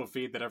 social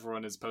feed that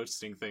everyone is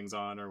posting things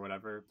on or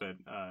whatever. But,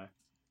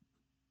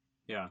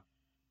 yeah,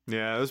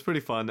 it was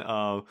pretty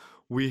fun.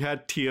 We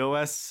had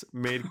TOS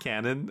made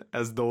canon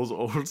as those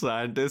old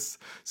scientists.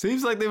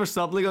 Seems like they were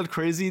stumbling on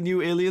crazy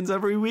new aliens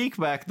every week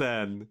back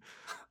then.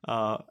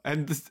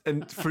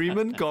 And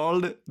Freeman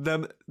called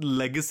them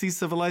legacy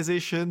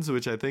civilizations,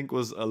 which I think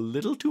was a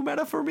little too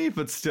meta for me,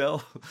 but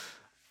still.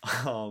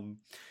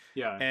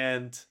 Yeah.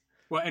 And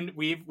well, and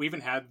we even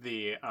had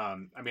the I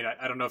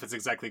don't know if it's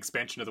exactly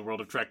expansion of the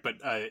world of Trek, but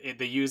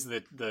they use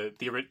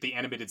the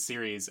animated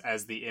series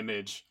as the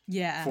image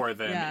for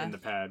them in the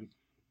pad,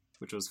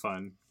 which was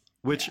fun.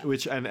 Which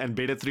and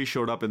Beta 3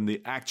 showed up in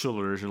the actual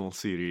original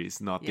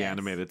series, not the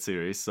animated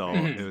series, so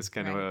it was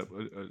kind of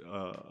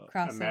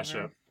a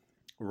mashup.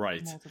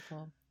 Right.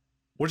 Multiple.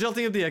 What did y'all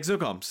think of the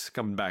exocoms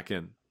coming back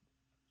in?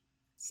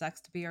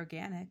 Sucks to be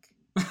organic.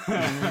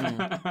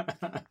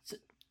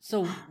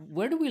 So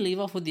where do we leave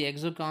off with the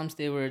exocomps?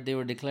 They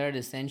were declared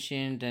as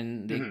sentient,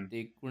 and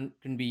they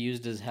couldn't be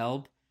used as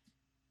help.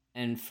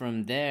 And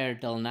from there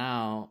till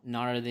now,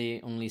 not are they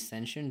only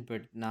sentient,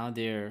 but now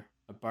they're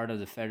a part of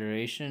the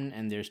Federation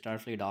and they're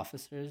Starfleet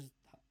officers.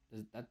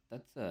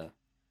 That's a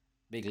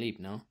big leap,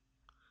 no?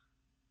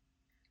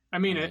 I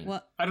mean,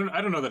 I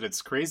don't know that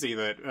it's crazy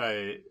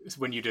that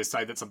when you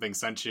decide that something's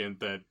sentient,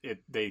 that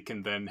they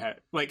can then have,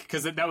 like,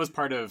 because that was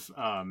part of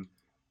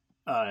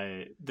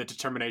the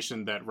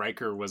determination that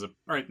Riker was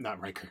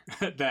not Riker,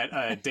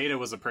 that Data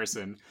was a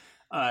person,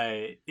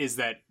 is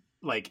that,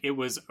 like, it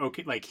was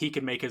okay, like, he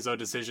could make his own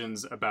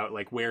decisions about,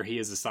 like, where he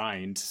is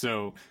assigned.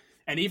 So,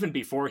 and even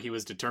before he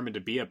was determined to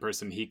be a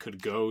person, he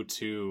could go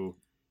to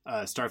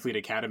Starfleet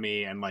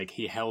Academy and, like,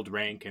 he held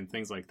rank and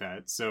things like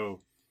that. So,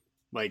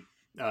 like,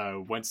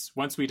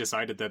 once we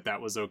decided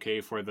that was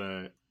okay for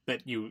that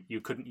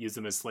you couldn't use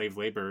them as slave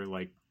labor,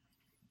 like,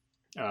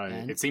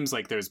 it seems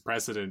like there's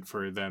precedent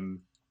for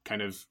them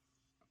kind of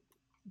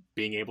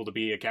being able to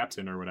be a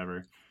captain or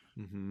whatever.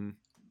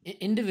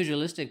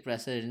 Individualistic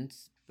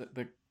precedents,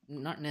 but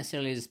not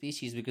necessarily as a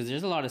species, because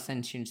there's a lot of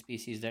sentient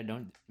species that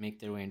don't make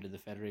their way into the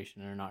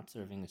Federation and are not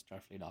serving as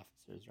Starfleet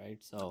officers, right?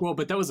 So, well,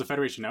 but that was a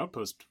Federation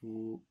outpost,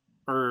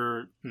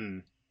 or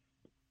I'm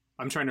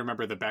trying to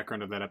remember the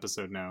background of that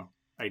episode now.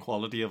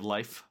 Quality of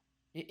life.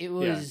 It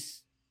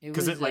was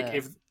because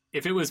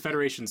if it was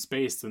Federation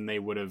space, then they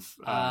would have.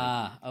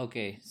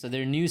 Okay. So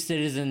they're new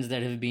citizens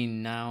that have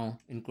been now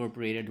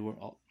incorporated. Were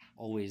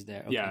always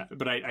there. Okay. Yeah,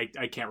 but I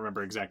can't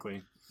remember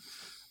exactly.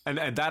 And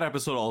that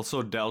episode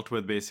also dealt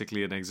with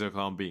basically an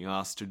exocom being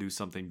asked to do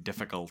something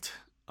difficult,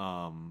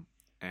 and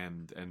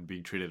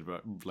being treated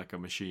like a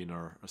machine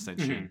or a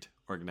sentient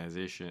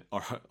organism.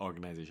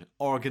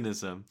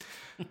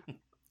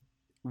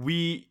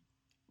 We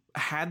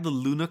had the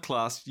Luna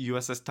class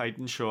USS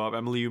Titan show up.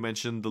 Emily, you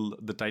mentioned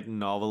the Titan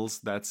novels.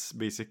 That's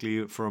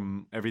basically,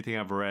 from everything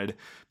I've read,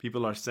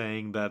 people are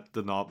saying that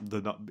the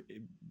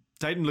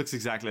Titan looks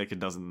exactly like it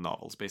does in the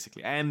novels,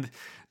 basically. And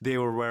they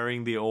were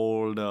wearing the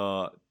old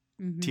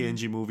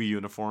TNG movie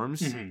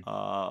uniforms,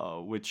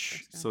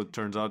 which so it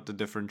turns out the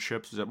different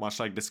ships, much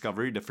like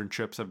Discovery, different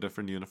ships have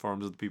different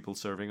uniforms of the people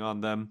serving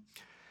on them.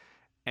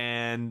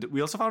 And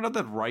we also found out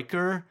that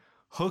Riker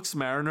hooks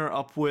Mariner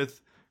up with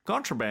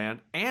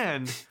contraband,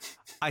 and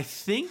I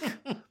think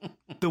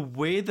the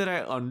way that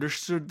I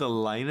understood the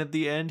line at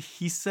the end,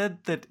 he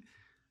said that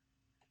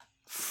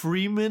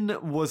Freeman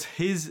was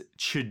his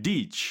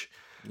Chidich.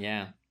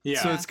 Yeah.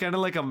 So it's kind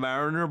of like a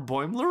Mariner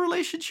Boimler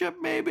relationship,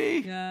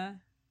 maybe. Yeah.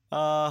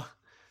 So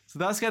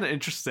that's kind of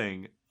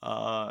interesting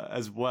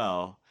as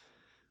well.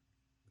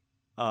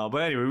 But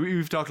anyway,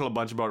 we've talked a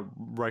bunch about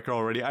Riker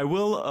already. I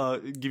will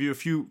give you a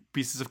few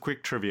pieces of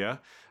quick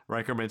trivia.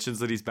 Riker mentions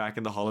that he's back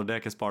in the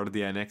holodeck as part of the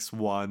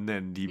NX-1,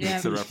 and he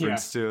makes a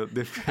reference to...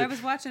 I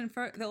was watching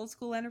for the old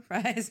school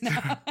Enterprise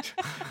now.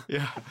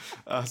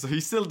 So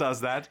he still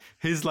does that.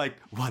 He's like,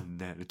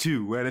 1 and a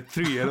 2 and a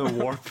 3 and a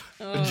warp.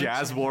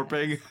 Jazz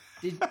warping.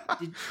 Did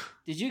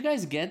you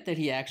guys get that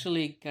he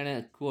actually kind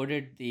of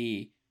quoted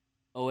the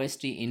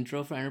OST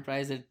intro for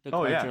Enterprise that took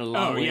a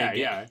long way to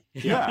get?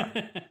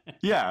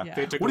 Yeah.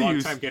 They took a long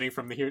time getting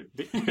from there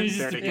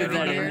to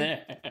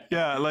here.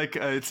 Yeah, like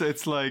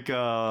it's like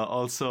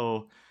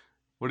also,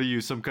 what are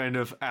you, some kind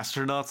of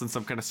astronauts in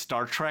some kind of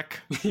Star Trek?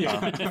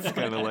 It's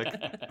kind of like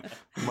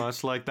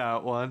much like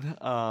that one.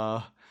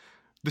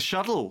 The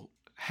shuttle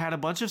had a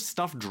bunch of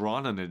stuff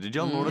drawn on it. Did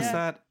y'all notice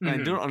that? I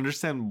don't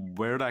understand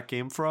where that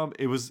came from.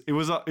 It was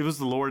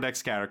the Lower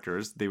Decks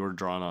characters. They were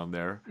drawn on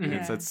there.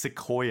 It said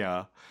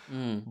Sequoia,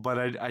 but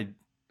I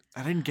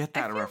didn't get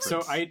that reference.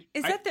 So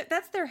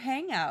that's their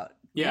hangout?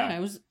 Yeah,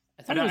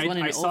 I thought it was one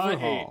in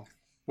overhaul.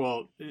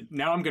 Well,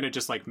 now I'm going to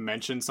just like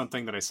mention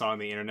something that I saw on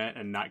the internet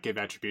and not give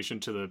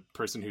attribution to the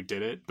person who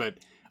did it. But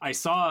I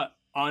saw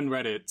on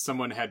Reddit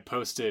someone had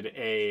posted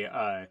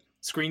a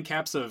screen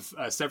caps of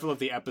several of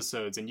the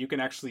episodes, and you can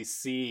actually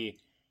see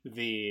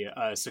the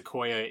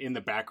Sequoia in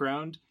the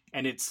background.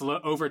 And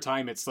over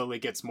time, it slowly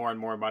gets more and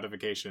more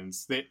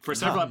modifications. For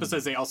several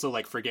episodes, they also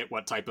like forget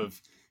what type of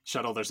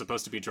shuttle they're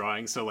supposed to be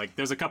drawing. So like,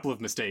 there's a couple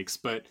of mistakes,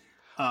 but.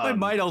 It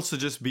might also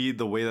just be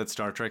the way that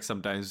Star Trek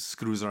sometimes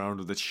screws around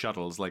with its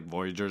shuttles, like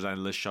Voyager's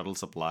endless shuttle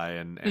supply,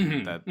 and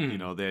that you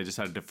know, they just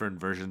had different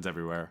versions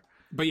everywhere.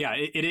 But yeah,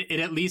 it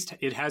at least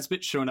it has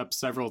been shown up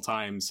several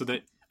times, so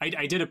that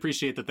I did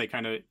appreciate that they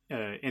kind of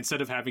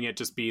instead of having it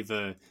just be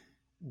the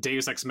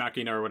Deus Ex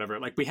Machina or whatever,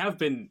 like it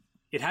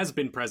has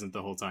been present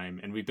the whole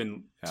time, and we've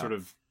been sort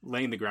of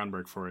laying the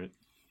groundwork for it.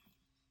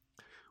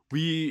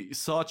 We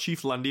saw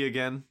Chief Lundy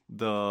again,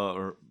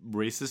 the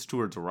racist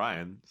towards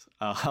Orion.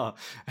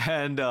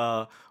 And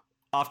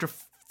after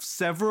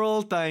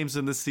several times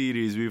in the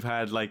series, we've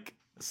had like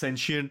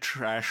sentient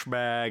trash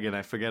bag, and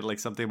I forget like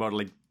something about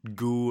like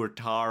goo or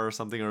tar or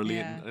something early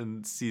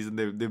in season.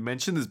 They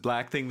mentioned this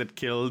black thing that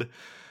killed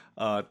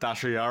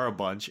Tasha Yar a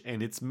bunch,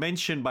 and it's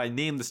mentioned by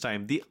name this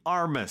time. The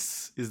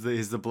Armus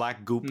is the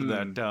black goop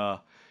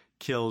that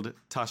killed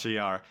Tasha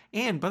Yar.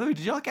 And by the way,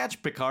 did y'all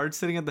catch Picard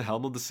sitting at the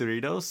helm of the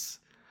Cerritos?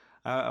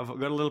 I've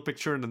got a little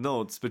picture in the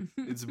notes, but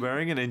it's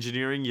wearing an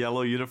engineering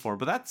yellow uniform.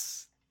 But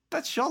that's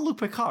Jean-Luc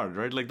Picard,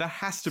 right? Like that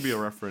has to be a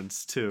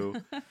reference to.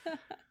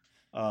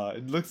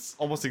 It looks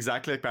almost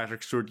exactly like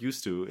Patrick Stewart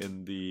used to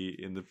in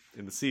the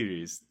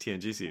series,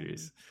 TNG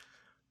series.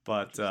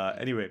 But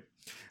anyway,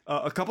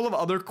 a couple of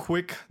other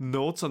quick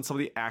notes on some of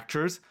the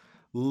actors.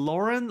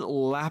 Lauren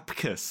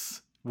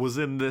Lapkus was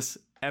in this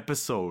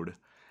episode,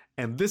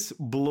 and this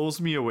blows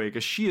me away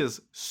because she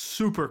is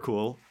super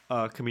cool.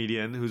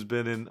 Comedian who's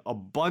been in a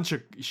bunch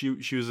of. She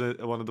was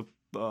one of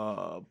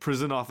the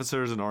prison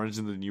officers in Orange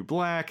and the New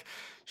Black.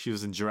 She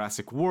was in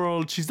Jurassic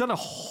World. She's done a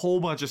whole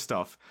bunch of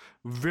stuff.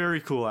 Very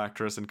cool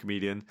actress and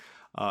comedian.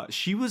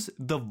 She was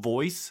the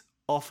voice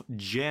of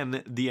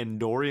Jen, the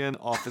Andorian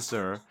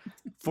officer,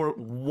 for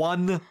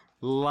one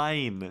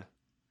line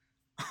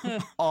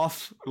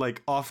off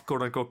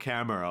quote unquote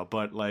camera,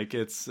 but like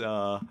it's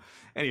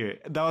anyway,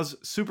 that was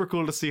super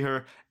cool to see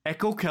her.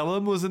 Echo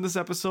Kellum was in this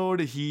episode.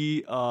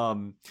 He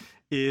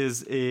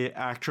is a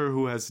actor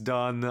who has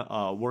done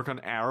work on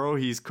Arrow.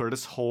 He's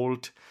Curtis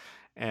Holt,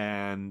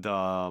 and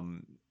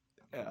on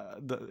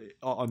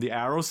the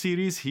Arrow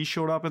series, he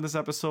showed up in this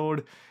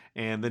episode.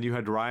 And then you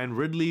had Ryan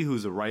Ridley,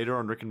 who's a writer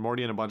on Rick and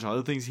Morty and a bunch of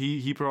other things.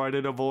 He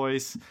provided a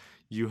voice.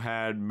 You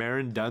had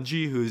Marin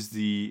Dungy, who's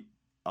in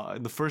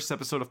the first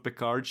episode of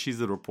Picard, she's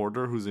the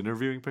reporter who's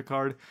interviewing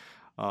Picard.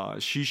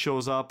 She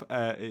shows up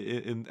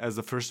as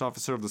the first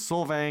officer of the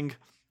Solvang.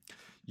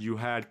 You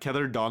had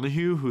Heather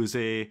Donahue, who's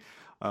a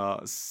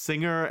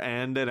singer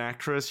and an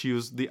actress. She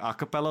was the a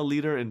cappella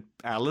leader in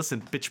Alice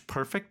and Pitch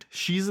Perfect.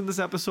 She's in this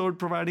episode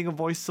providing a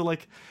voice. So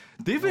like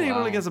they've been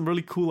able to get some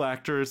really cool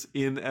actors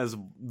in as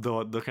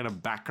the kind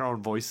of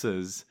background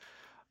voices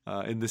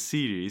in the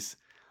series.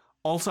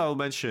 Also, I'll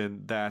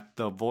mention that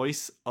the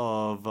voice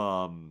of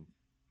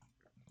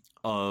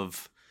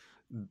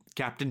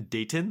Captain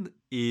Dayton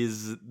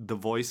is the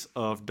voice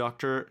of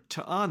Dr.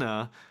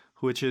 T'Ana,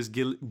 which is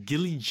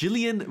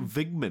Gillian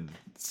Vigman.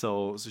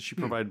 So she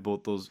provided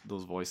both those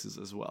voices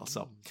as well.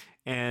 So,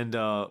 and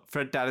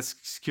Fred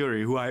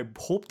Tatasciore, who I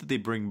hope that they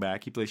bring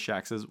back, he plays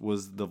Shaxs,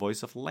 was the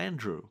voice of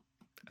Landru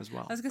as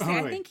well. I was gonna say,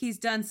 I think he's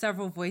done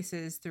several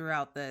voices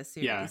throughout the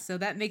series, so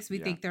that makes me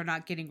think they're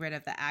not getting rid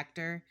of the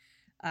actor.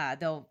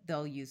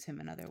 They'll use him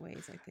in other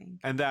ways, I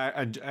think. And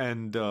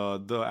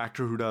the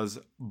actor who does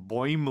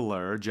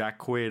Boimler, Jack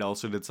Quaid,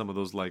 also did some of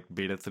those like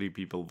Beta 3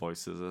 people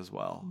voices as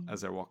well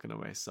as they're walking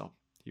away. So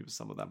he was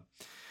some of them.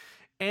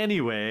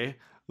 Anyway,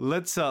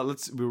 let's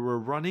we were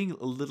running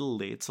a little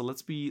late, so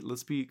let's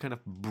be kind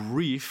of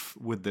brief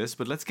with this,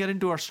 but let's get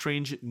into our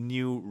strange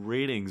new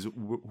ratings.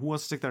 Who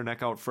wants to stick their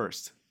neck out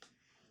first?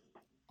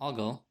 I'll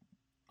go.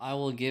 I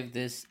will give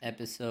this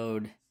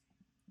episode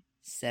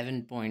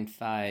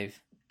 7.5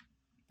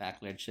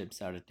 backlit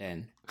ships out of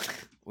 10,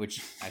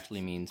 which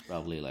actually means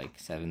probably like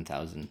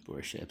 7,000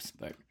 poor ships,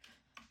 but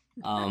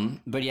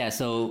yeah,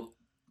 so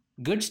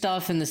good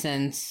stuff in the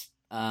sense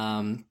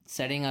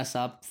setting us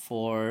up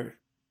for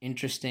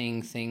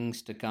interesting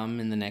things to come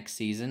in the next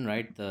season,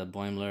 right? The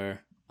Boimler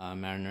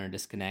Mariner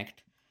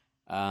disconnect,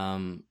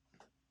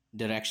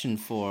 direction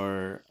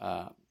for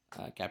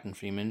Captain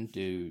Freeman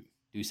to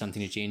do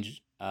something to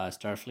change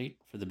Starfleet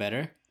for the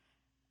better,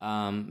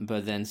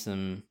 but then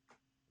some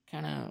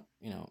kind of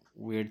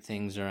weird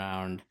things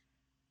around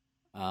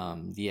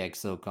the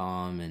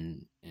exocom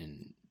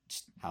and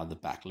just how the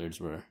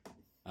Packlards were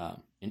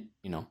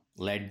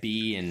led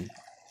be and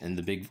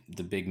the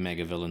big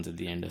mega villains at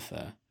the end of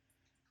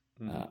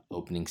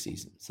opening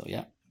season. So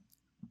yeah,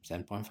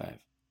 7.5.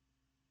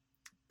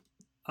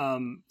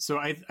 So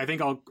I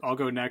think I'll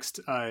go next.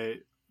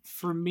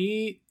 For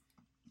me,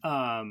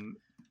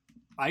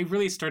 I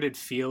really started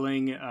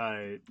feeling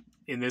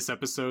in this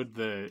episode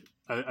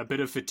a bit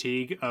of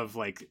fatigue of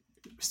like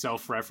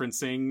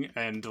self-referencing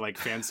and like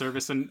fan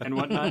service and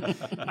whatnot.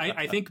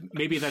 I think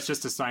maybe that's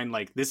just a sign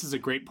like this is a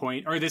great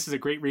point, or this is a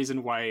great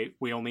reason why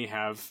we only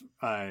have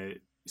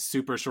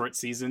super short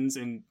seasons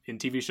in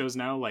TV shows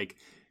now. Like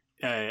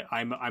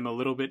I'm a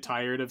little bit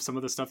tired of some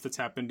of the stuff that's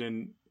happened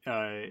in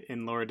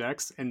Lower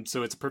Decks, and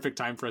so it's a perfect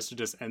time for us to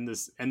just end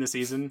the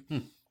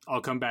season.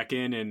 I'll come back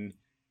in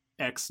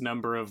X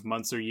number of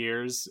months or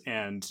years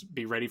and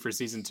be ready for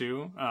season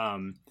 2.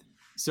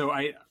 So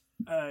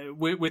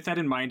with that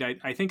in mind,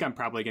 I think I'm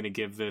probably going to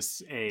give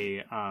this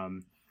a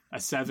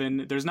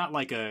 7. There's not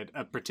like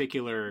a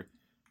particular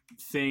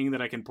thing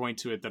that I can point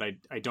to it that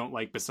I don't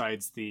like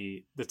besides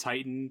the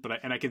Titan, but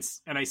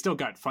I still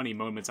got funny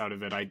moments out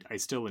of it. I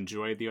still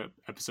enjoyed the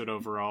episode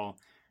overall.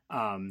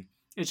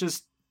 It's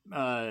just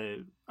I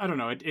don't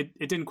know. It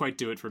didn't quite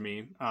do it for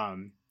me.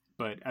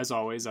 But as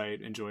always, I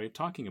enjoy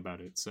talking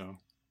about it. So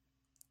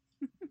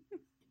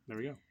there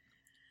we go.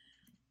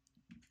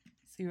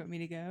 So you want me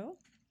to go?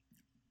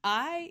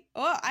 I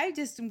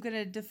just am going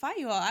to defy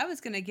you all. I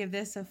was going to give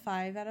this a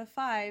 5 out of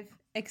 5,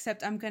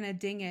 except I'm going to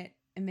ding it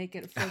and make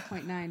it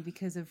 4.9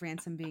 because of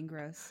Ransom being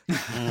gross.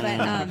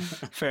 But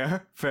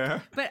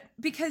Fair. but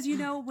because, you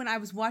know, when I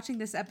was watching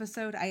this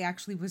episode, I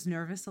actually was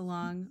nervous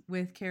along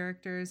with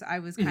characters. I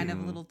was kind of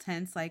a little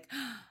tense, like,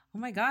 oh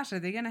my gosh, are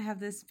they going to have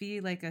this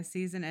be like a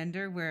season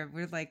ender where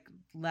we're like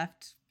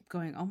left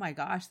going, oh my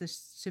gosh,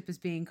 this ship is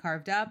being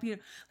carved up. You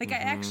know, like I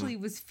actually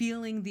was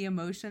feeling the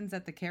emotions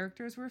that the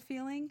characters were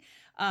feeling.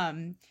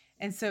 And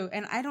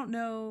I don't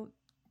know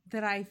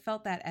that I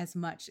felt that as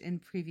much in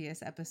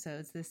previous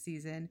episodes this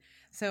season.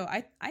 So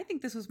I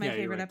think this was my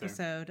favorite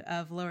episode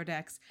of Lower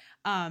Decks.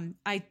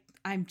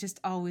 I'm just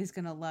always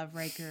going to love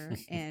Riker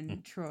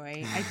and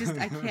Troy. I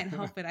can't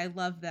help it. I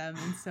love them.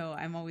 And so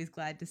I'm always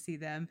glad to see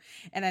them.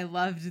 And I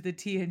loved the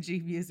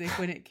TNG music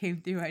when it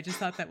came through. I just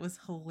thought that was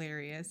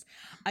hilarious.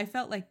 I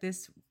felt like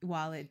this,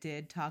 while it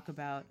did talk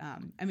about,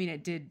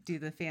 it did do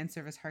the fan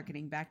service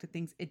harkening back to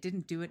things. It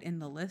didn't do it in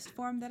the list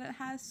form that it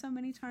has so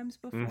many times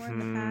before in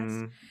the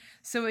past.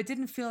 So it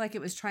didn't feel like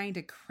it was trying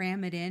to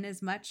cram it in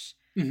as much.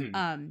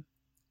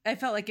 I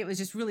felt like it was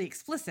just really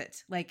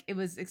explicit. Like it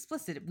was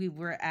explicit. We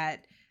were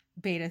at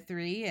Beta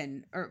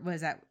 3 that's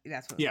what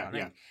it's called,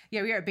 right?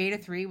 Yeah, we are at Beta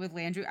 3 with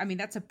Landru. I mean,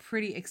 that's a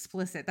pretty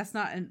explicit. That's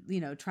not,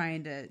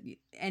 trying to,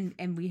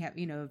 and we have,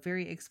 a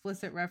very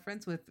explicit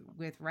reference with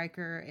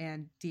Riker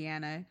and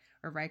Deanna,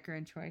 or Riker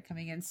and Troy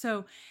coming in.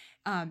 So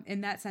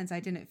in that sense, I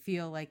didn't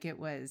feel like it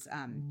was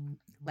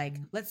like,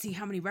 let's see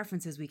how many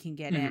references we can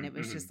get in. It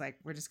was just like,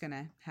 we're just going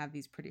to have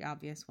these pretty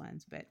obvious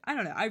ones. But I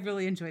don't know. I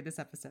really enjoyed this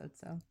episode.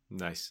 So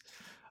nice.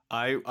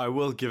 I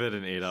will give it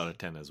an 8 out of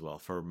 10 as well.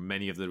 For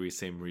many of the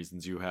same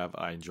reasons you have,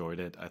 I enjoyed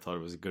it. I thought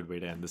it was a good way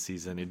to end the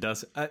season. It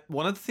does.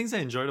 One of the things I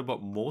enjoyed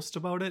most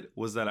about it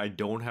was that I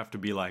don't have to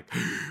be like,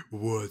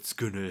 what's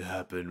going to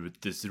happen with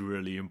this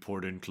really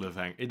important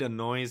cliffhanger? It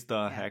annoys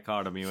the heck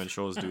out of me when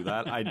shows do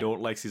that. I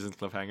don't like season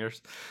cliffhangers.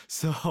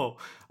 So,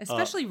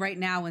 especially right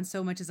now when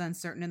so much is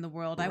uncertain in the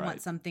world, I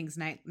want some things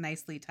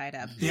nicely tied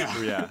up. Yeah.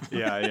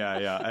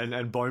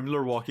 And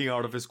Boimler walking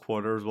out of his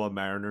quarters while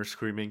Mariner's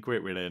screaming.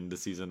 Great way to end the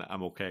season.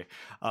 I'm okay.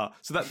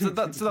 So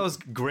that was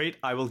great.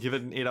 I will give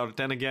it an 8 out of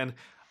 10 again.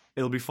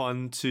 It'll be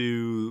fun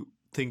to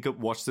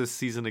watch this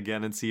season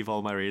again and see if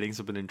all my ratings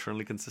have been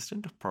internally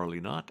consistent. Probably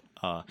not.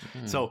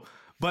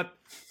 But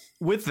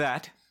with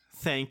that,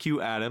 thank you,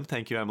 Adam.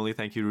 Thank you, Emily.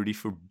 Thank you, Rudy,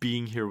 for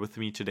being here with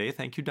me today.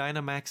 Thank you,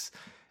 Dynamax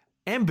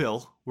and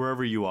Bill,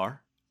 wherever you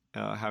are,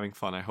 having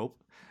fun, I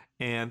hope.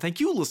 And thank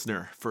you,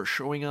 listener, for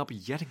showing up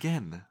yet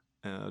again.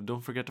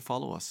 Don't forget to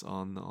follow us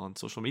on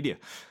social media.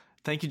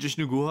 Thank you,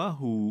 Jishnu Guha,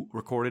 who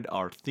recorded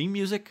our theme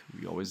music.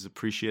 We always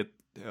appreciate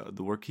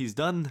the work he's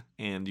done,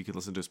 and you can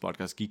listen to his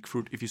podcast, Geek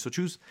Fruit, if you so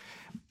choose.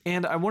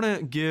 And I want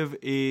to give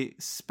a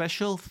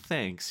special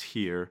thanks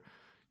here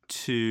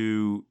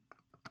to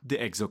the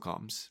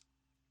Exocoms,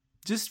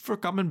 just for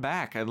coming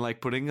back and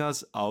like putting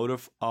us out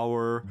of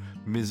our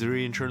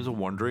misery in terms of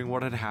wondering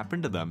what had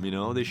happened to them.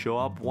 They show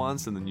up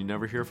once and then you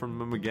never hear from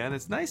them again.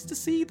 It's nice to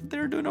see that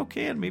they're doing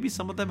okay, and maybe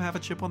some of them have a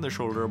chip on their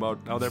shoulder about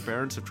how their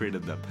parents have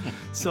treated them.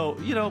 So,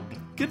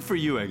 good for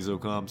you,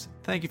 Exocoms.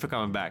 Thank you for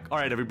coming back. All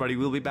right, everybody,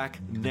 we'll be back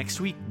next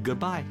week.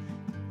 Goodbye.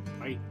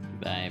 Bye.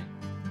 Bye.